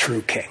to the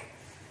true king.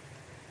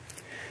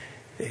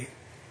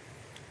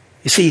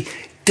 You see,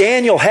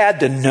 Daniel had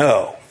to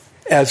know,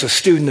 as a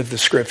student of the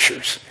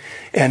scriptures,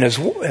 and as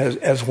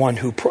one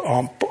who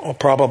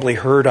probably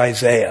heard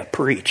Isaiah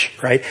preach,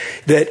 right,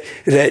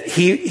 that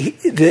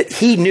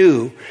he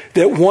knew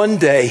that one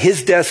day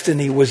his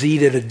destiny was to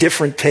eat at a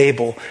different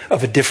table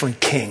of a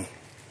different king,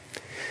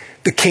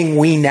 the king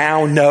we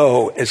now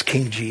know as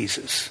King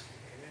Jesus.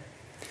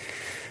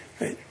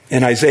 Right?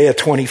 In Isaiah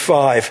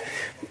 25,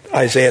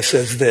 Isaiah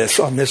says this: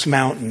 "On this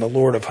mountain, the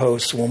Lord of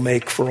hosts will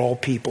make for all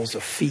peoples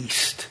a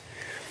feast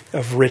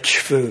of rich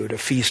food, a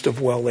feast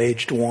of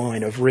well-aged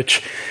wine, of rich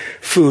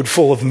food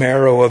full of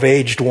marrow, of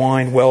aged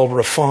wine well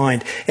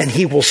refined. And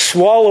he will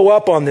swallow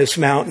up on this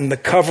mountain the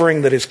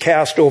covering that is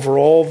cast over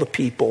all the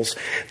peoples,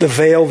 the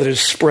veil that is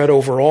spread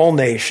over all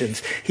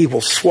nations. He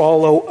will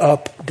swallow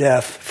up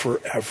death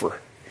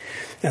forever.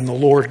 And the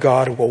Lord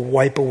God will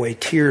wipe away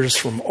tears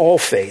from all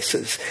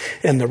faces,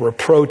 and the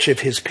reproach of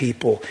his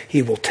people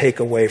he will take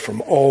away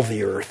from all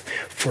the earth,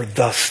 for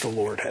thus the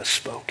Lord has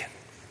spoken.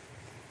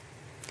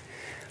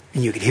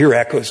 And you could hear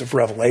echoes of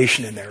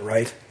Revelation in there,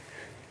 right?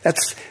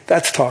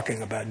 That's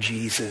talking about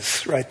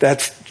Jesus, right?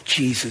 That's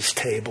Jesus'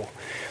 table.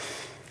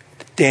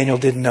 Daniel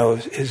didn't know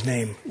his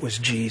name was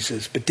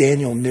Jesus, but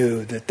Daniel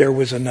knew that there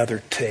was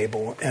another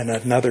table and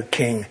another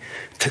king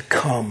to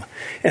come.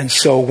 And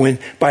so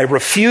by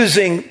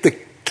refusing the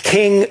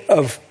king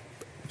of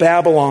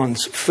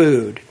Babylon's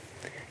food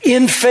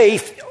in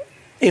faith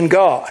in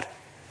God,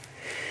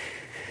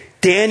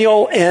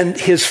 Daniel and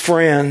his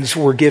friends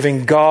were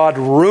giving God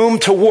room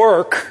to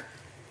work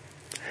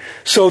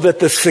so that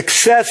the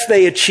success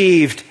they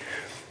achieved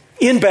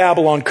in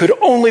Babylon could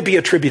only be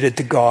attributed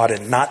to God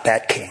and not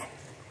that king.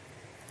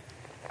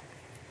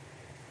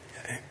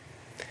 Okay.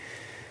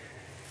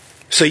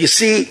 So you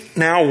see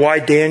now why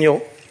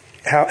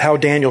how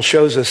Daniel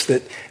shows us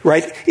that,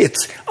 right?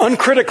 It's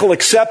uncritical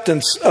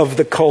acceptance of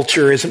the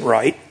culture isn't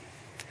right.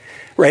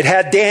 Right?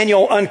 Had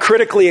Daniel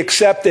uncritically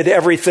accepted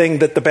everything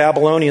that the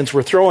Babylonians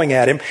were throwing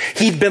at him,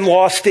 he'd been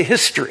lost to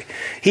history.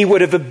 He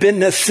would have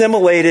been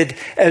assimilated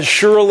as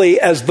surely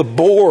as the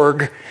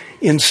Borg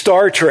in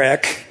Star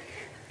Trek.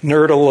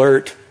 Nerd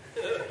alert.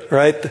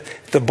 Right?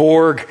 The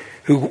Borg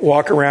who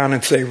walk around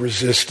and say,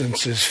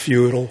 resistance is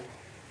futile.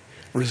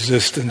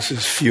 Resistance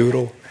is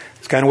futile.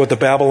 It's kind of what the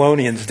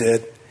Babylonians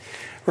did.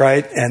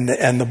 Right?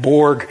 And the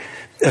Borg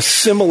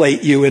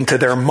assimilate you into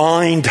their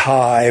mind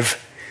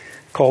hive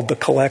called the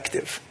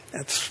collective.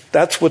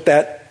 That's what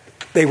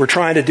they were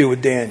trying to do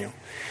with Daniel.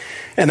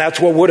 And that's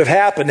what would have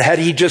happened had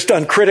he just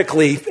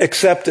uncritically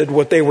accepted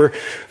what they were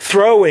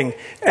throwing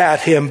at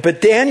him. But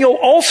Daniel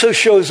also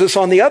shows us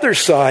on the other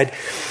side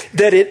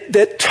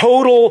that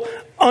total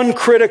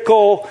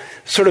uncritical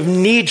sort of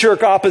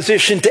knee-jerk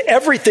opposition to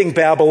everything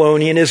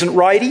Babylonian isn't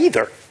right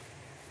either.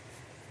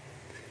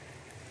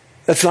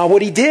 That's not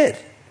what he did.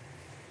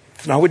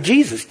 It's not what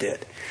Jesus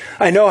did.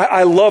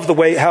 I love the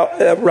way how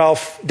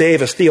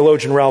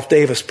theologian Ralph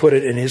Davis put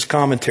it in his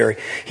commentary.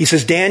 He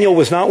says, Daniel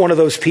was not one of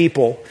those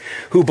people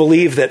who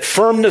believe that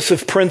firmness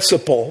of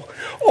principle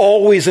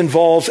always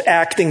involves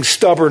acting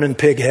stubborn and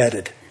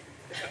pig-headed.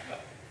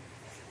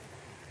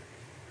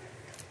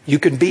 You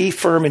can be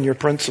firm in your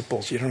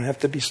principles. You don't have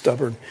to be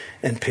stubborn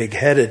and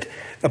pig-headed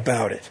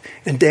about it.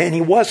 And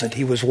Daniel wasn't.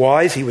 He was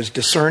wise. He was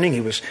discerning.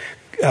 He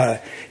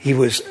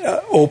was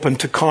open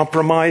to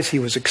compromise. He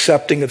was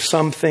accepting of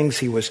some things.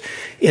 He was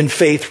in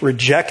faith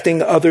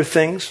rejecting other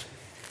things.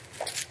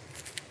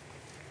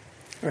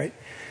 Right?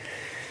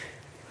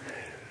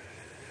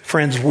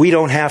 Friends, we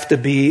don't have to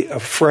be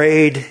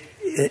afraid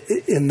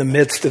in the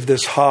midst of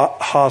this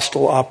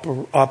hostile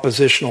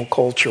oppositional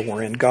culture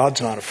we're in.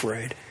 God's not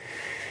afraid.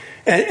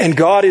 And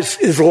God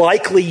is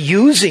likely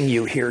using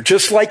you here,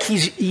 just like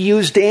He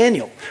used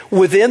Daniel.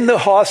 Within the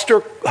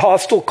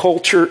hostile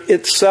culture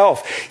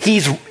itself,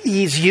 He's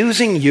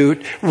using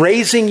you,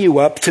 raising you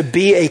up to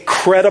be a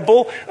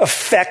credible,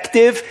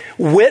 effective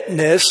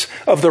witness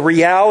of the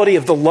reality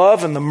of the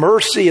love and the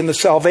mercy and the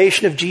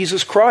salvation of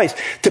Jesus Christ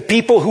to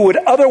people who would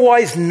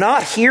otherwise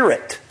not hear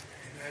it.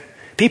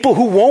 People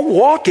who won't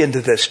walk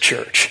into this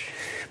church.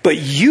 But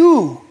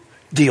you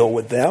deal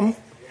with them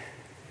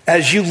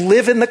as you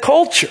live in the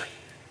culture.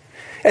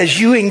 As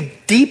you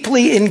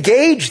deeply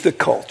engage the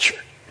culture,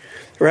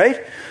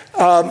 right?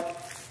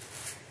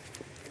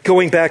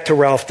 Going back to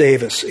Ralph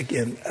Davis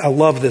again, I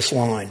love this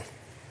line,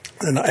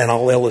 and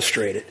I'll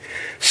illustrate it.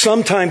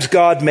 Sometimes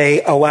God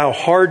may allow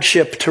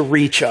hardship to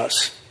reach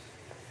us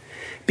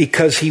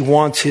because He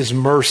wants His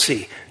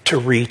mercy to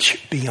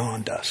reach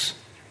beyond us.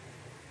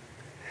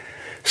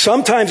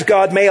 Sometimes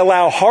God may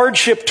allow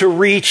hardship to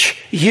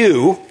reach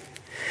you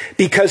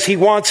because He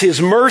wants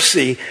His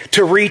mercy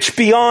to reach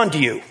beyond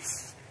you.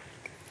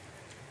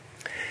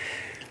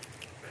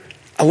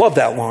 I love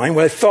that line.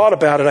 When I thought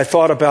about it, I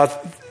thought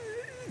about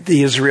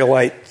the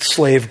Israelite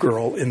slave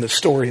girl in the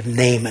story of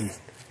Naaman.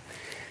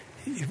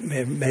 You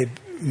may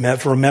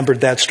have remembered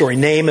that story.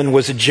 Naaman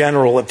was a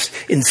general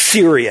in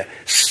Syria,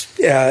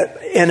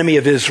 enemy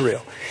of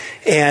Israel.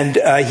 And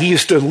he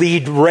used to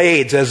lead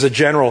raids as a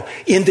general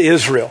into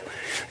Israel.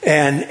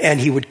 And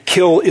he would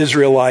kill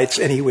Israelites,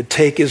 and he would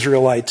take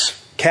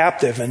Israelites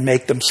captive and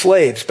make them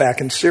slaves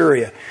back in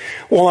Syria.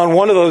 Well, on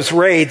one of those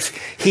raids,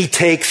 he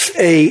takes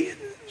a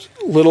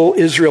little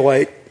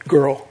Israelite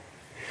girl,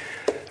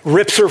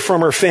 rips her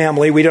from her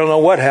family. We don't know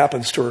what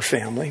happens to her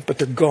family, but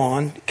they're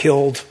gone,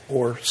 killed,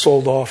 or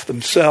sold off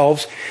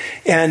themselves.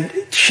 And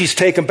she's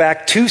taken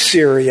back to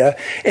Syria,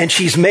 and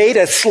she's made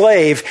a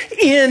slave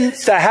in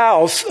the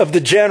house of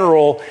the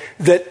general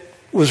that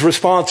was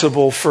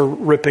responsible for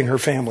ripping her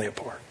family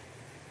apart.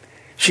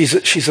 She's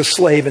a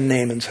slave in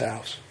Naaman's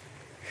house.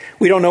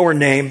 We don't know her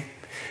name.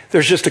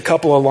 There's just a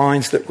couple of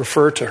lines that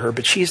refer to her,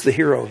 but she's the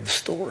hero of the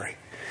story.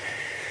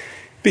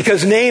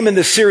 Because Naaman,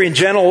 the Syrian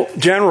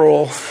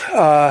general,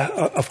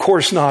 of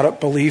course not a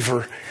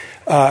believer,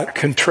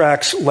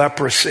 contracts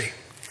leprosy.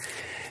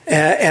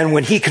 And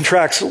when he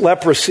contracts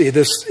leprosy,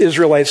 this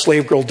Israelite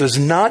slave girl does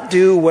not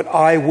do what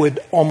I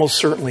would almost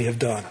certainly have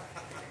done,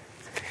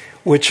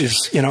 which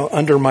is,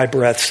 under my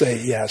breath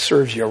say, yeah,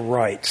 serves you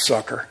right,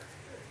 sucker.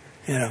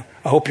 I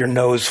hope your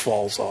nose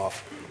falls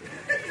off.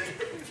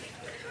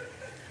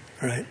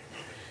 Right?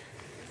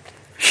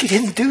 She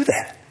didn't do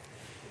that.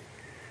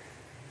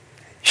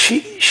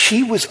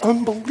 She was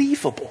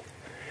unbelievable.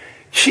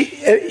 She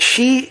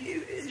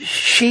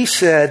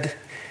said,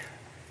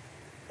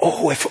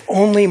 oh, if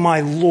only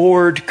my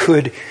Lord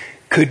could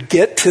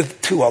get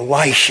to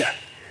Elisha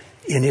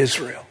in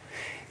Israel.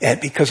 And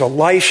because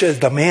Elisha,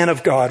 the man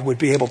of God, would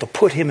be able to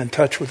put him in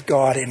touch with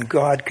God, and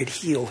God could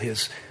heal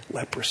his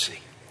leprosy.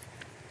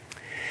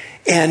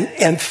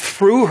 And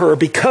through her,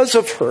 because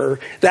of her,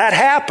 that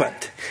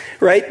happened.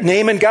 Right?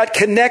 Naaman got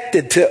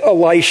connected to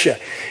Elisha.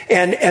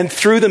 And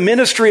through the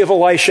ministry of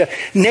Elisha,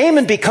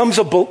 Naaman becomes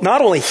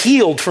not only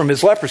healed from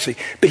his leprosy,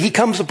 but he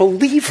becomes a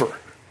believer.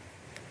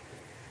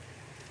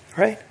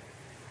 Right?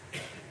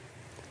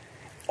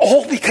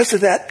 All because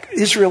of that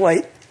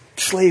Israelite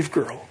slave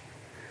girl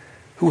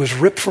who was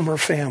ripped from her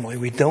family.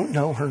 We don't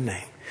know her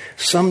name.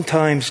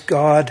 Sometimes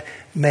God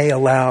may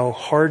allow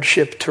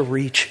hardship to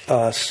reach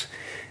us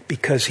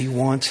because he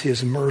wants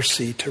his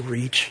mercy to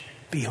reach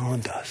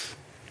beyond us.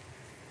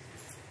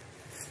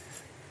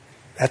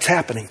 That's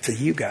happening to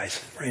you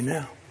guys right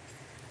now.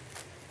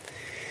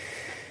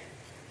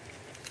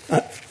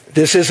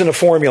 This isn't a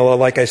formula,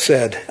 like I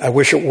said. I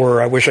wish it were.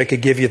 I wish I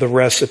could give you the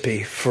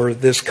recipe for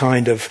this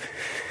kind of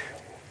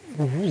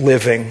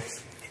living.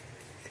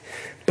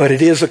 But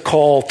it is a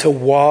call to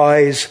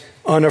wise,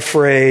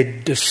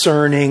 unafraid,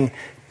 discerning,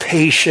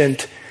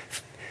 patient,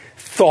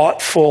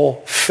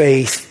 thoughtful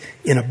faith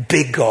in a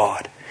big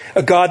God.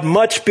 A God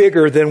much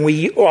bigger than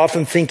we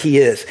often think he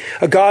is.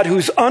 A God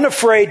who's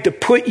unafraid to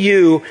put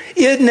you,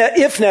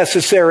 if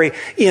necessary,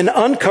 in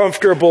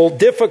uncomfortable,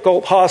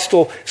 difficult,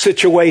 hostile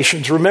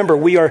situations. Remember,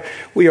 we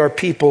are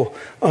people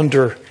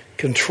under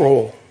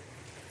control.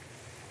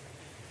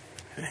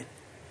 Right?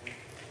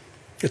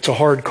 It's a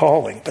hard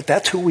calling, but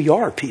that's who we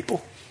are,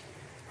 people.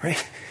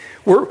 Right?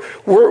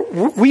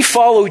 We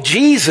follow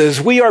Jesus.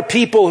 We are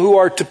people who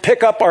are to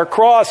pick up our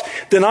cross,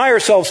 deny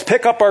ourselves,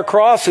 pick up our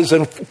crosses,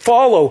 and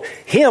follow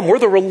him. We're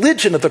the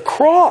religion of the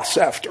cross,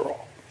 after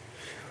all.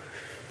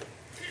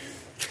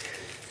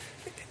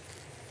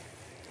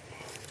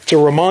 It's a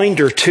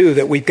reminder, too,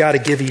 that we've got to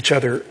give each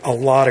other a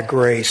lot of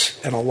grace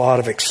and a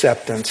lot of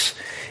acceptance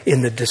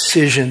in the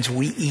decisions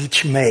we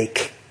each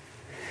make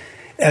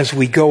as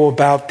we go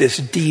about this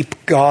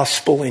deep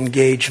gospel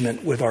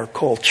engagement with our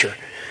culture.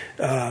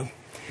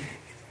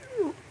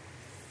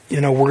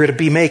 We're going to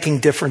be making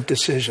different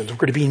decisions. We're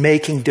going to be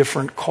making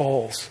different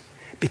calls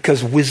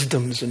because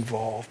wisdom's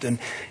involved. And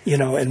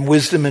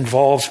wisdom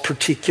involves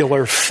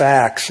particular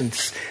facts and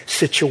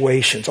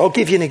situations. I'll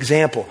give you an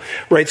example,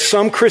 right?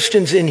 Some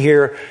Christians in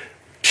here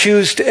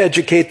choose to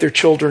educate their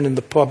children in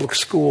the public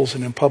schools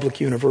and in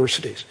public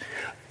universities.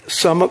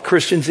 Some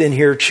Christians in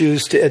here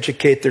choose to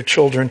educate their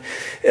children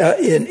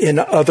in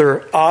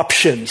other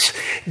options.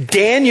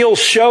 Daniel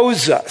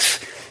shows us,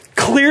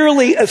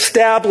 clearly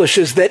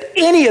establishes that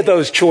any of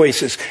those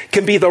choices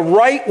can be the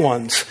right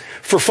ones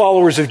for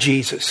followers of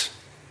Jesus.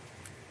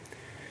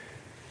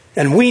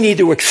 And we need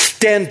to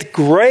extend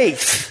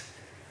grace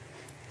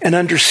and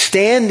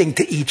understanding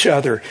to each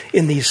other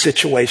in these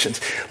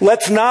situations.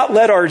 Let's not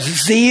let our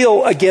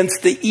zeal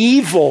against the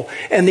evil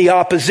and the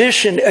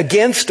opposition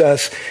against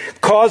us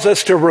cause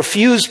us to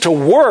refuse to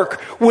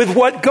work with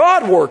what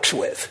God works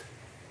with.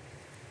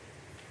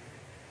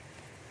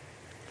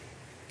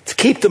 To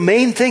keep the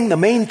main thing the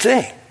main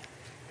thing.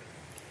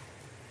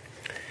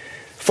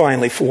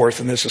 Finally, fourth,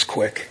 and this is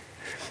quick.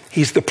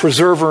 He's the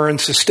preserver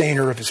and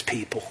sustainer of his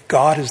people.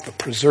 God is the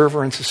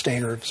preserver and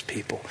sustainer of his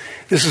people.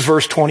 This is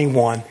verse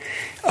 21.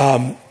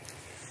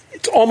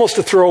 It's almost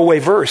a throwaway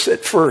verse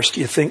at first.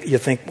 You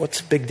think,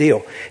 what's the big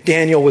deal?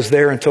 Daniel was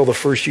there until the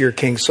first year of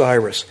King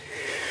Cyrus.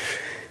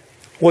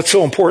 What's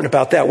so important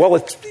about that?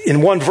 Well,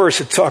 in one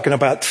verse, it's talking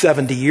about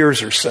 70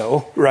 years or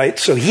so, right?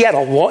 So he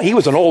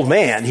was an old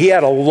man. He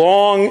had a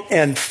long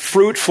and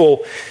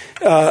fruitful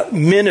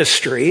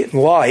ministry and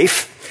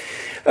life.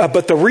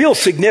 But the real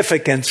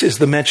significance is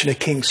the mention of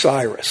King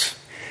Cyrus.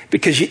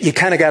 Because you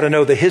kind of got to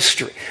know the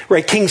history,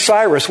 right? King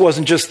Cyrus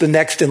wasn't just the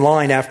next in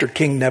line after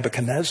King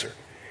Nebuchadnezzar.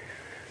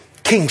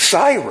 King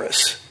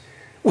Cyrus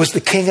was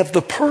the king of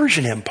the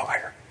Persian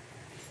Empire.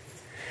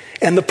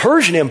 And the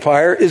Persian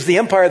Empire is the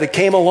empire that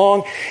came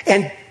along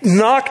and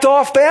knocked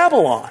off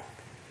Babylon.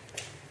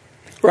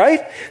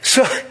 Right?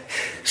 So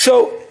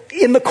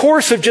in the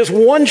course of just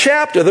one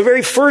chapter, the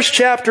very first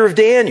chapter of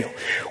Daniel,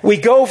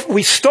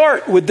 we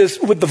start with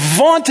the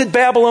vaunted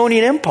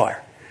Babylonian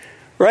Empire.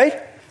 Right?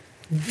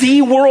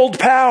 The world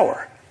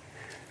power.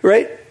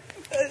 Right?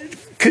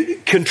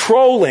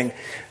 Controlling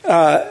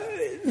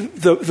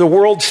the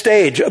world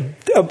stage.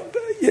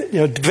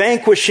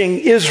 vanquishing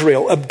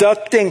Israel,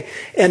 abducting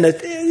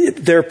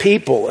their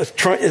people,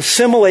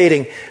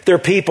 assimilating their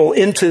people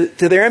into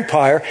their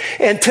empire,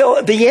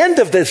 until the end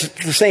of the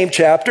same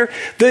chapter,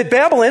 the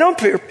Babylonian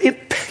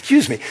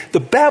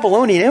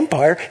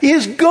Empire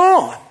is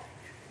gone.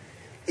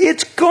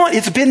 It's gone.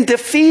 It's been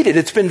defeated.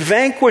 It's been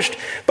vanquished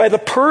by the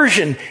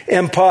Persian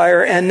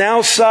Empire, and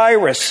now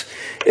Cyrus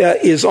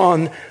is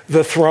on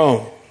the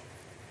throne.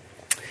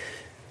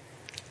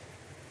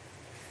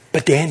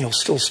 But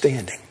Daniel's still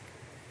standing.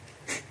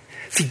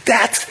 See,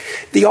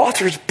 the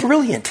author is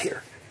brilliant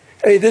here.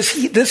 That's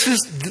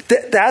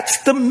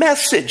the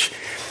message.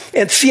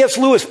 And C.S.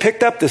 Lewis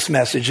picked up this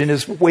message in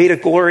his Way to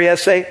Glory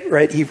essay,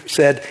 right? He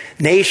said,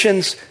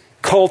 nations,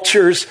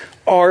 cultures,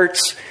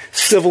 arts,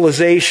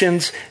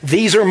 civilizations,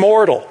 these are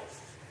mortal.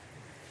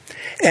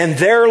 And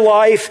their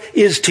life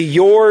is to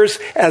yours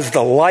as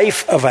the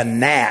life of a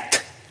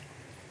gnat.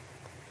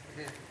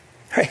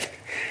 Right?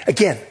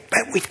 Again,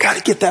 we've got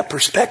to get that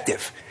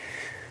perspective.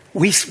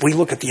 We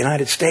look at the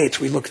United States,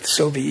 we look at the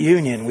Soviet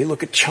Union, we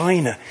look at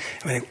China,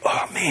 and we think,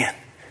 oh man,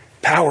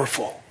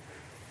 powerful.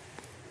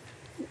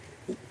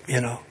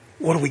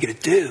 What are we going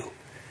to do?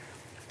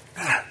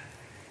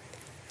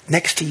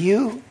 Next to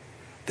you,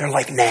 they're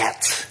like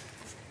gnats.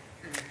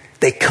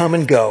 They come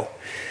and go.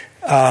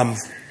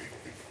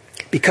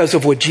 Because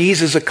of what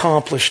Jesus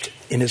accomplished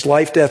in his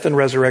life, death, and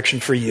resurrection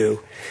for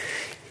you,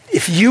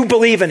 if you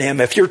believe in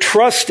him, if you're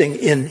trusting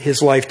in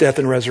his life, death,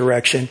 and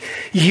resurrection,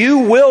 you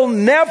will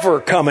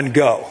never come and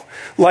go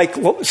like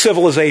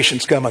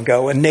civilizations come and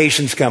go, and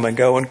nations come and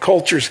go, and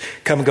cultures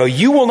come and go.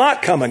 You will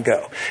not come and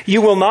go.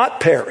 You will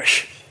not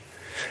perish.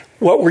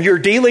 What you're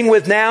dealing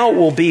with now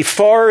will be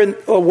far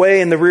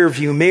away in the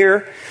rearview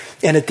mirror,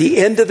 and at the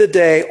end of the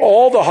day,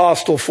 all the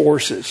hostile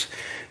forces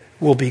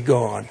will be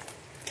gone,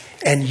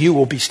 and you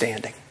will be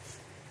standing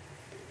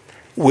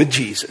with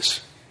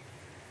Jesus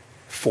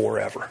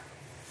forever.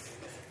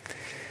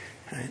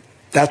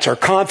 That's our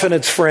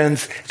confidence,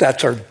 friends.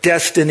 That's our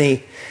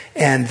destiny.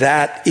 And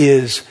that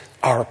is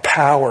our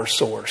power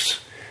source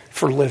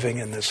for living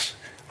in this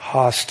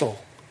hostile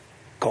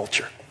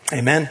culture.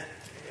 Amen?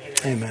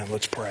 Amen.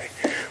 Let's pray.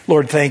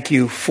 Lord, thank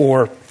you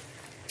for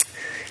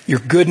your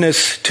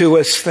goodness to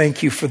us.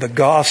 Thank you for the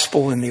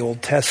gospel in the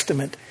Old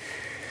Testament.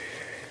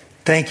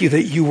 Thank you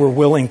that you were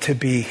willing to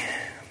be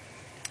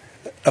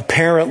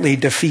apparently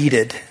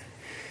defeated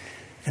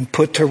and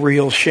put to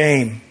real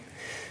shame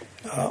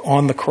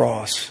on the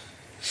cross,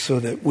 so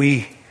that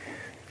we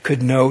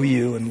could know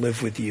you and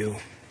live with you,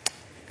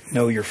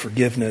 know your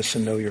forgiveness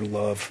and know your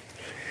love.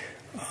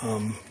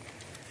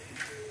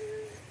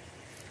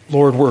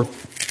 Lord, we're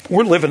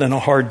living in a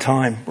hard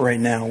time right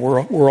now.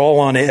 We're all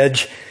on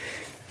edge.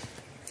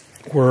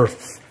 We're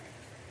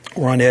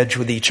on edge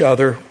with each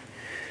other.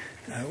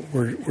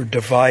 We're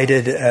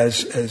divided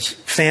as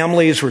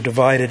families. We're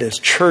divided as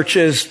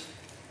churches.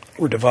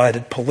 We're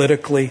divided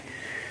politically.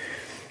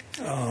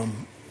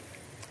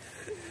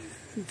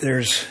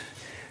 There's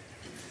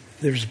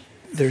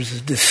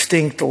a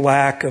distinct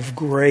lack of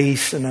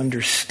grace and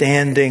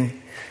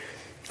understanding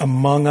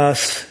among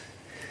us,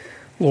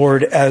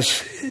 Lord,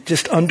 as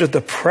just under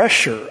the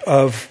pressure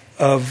of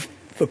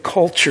the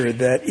culture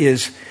that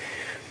is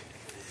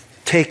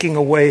taking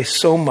away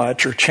so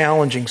much or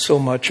challenging so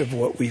much of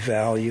what we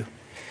value.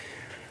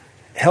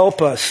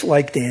 Help us,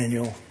 like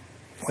Daniel,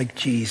 like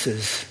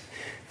Jesus,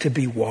 to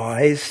be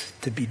wise,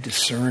 to be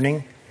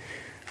discerning,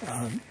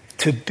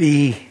 to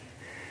be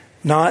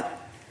not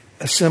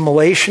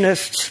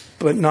assimilationists,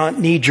 but not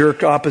knee-jerk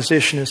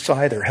oppositionists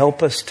either.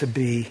 Help us to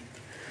be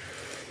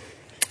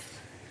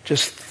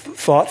just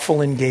thoughtful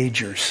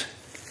engagers,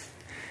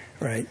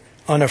 right?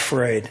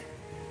 Unafraid,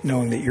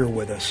 knowing that you're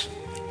with us.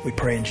 We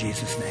pray in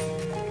Jesus' name.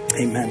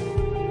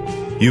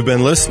 Amen. You've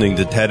been listening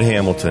to Ted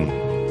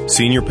Hamilton,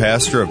 Senior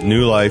Pastor of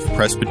New Life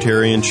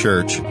Presbyterian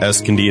Church,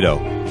 Escondido.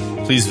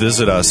 Please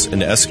visit us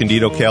in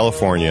Escondido,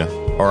 California,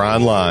 or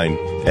online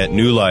at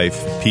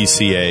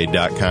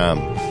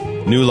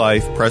newlifepca.com. New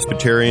Life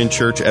Presbyterian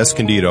Church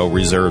Escondido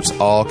reserves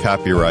all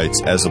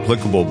copyrights as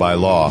applicable by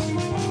law.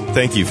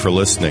 Thank you for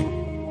listening.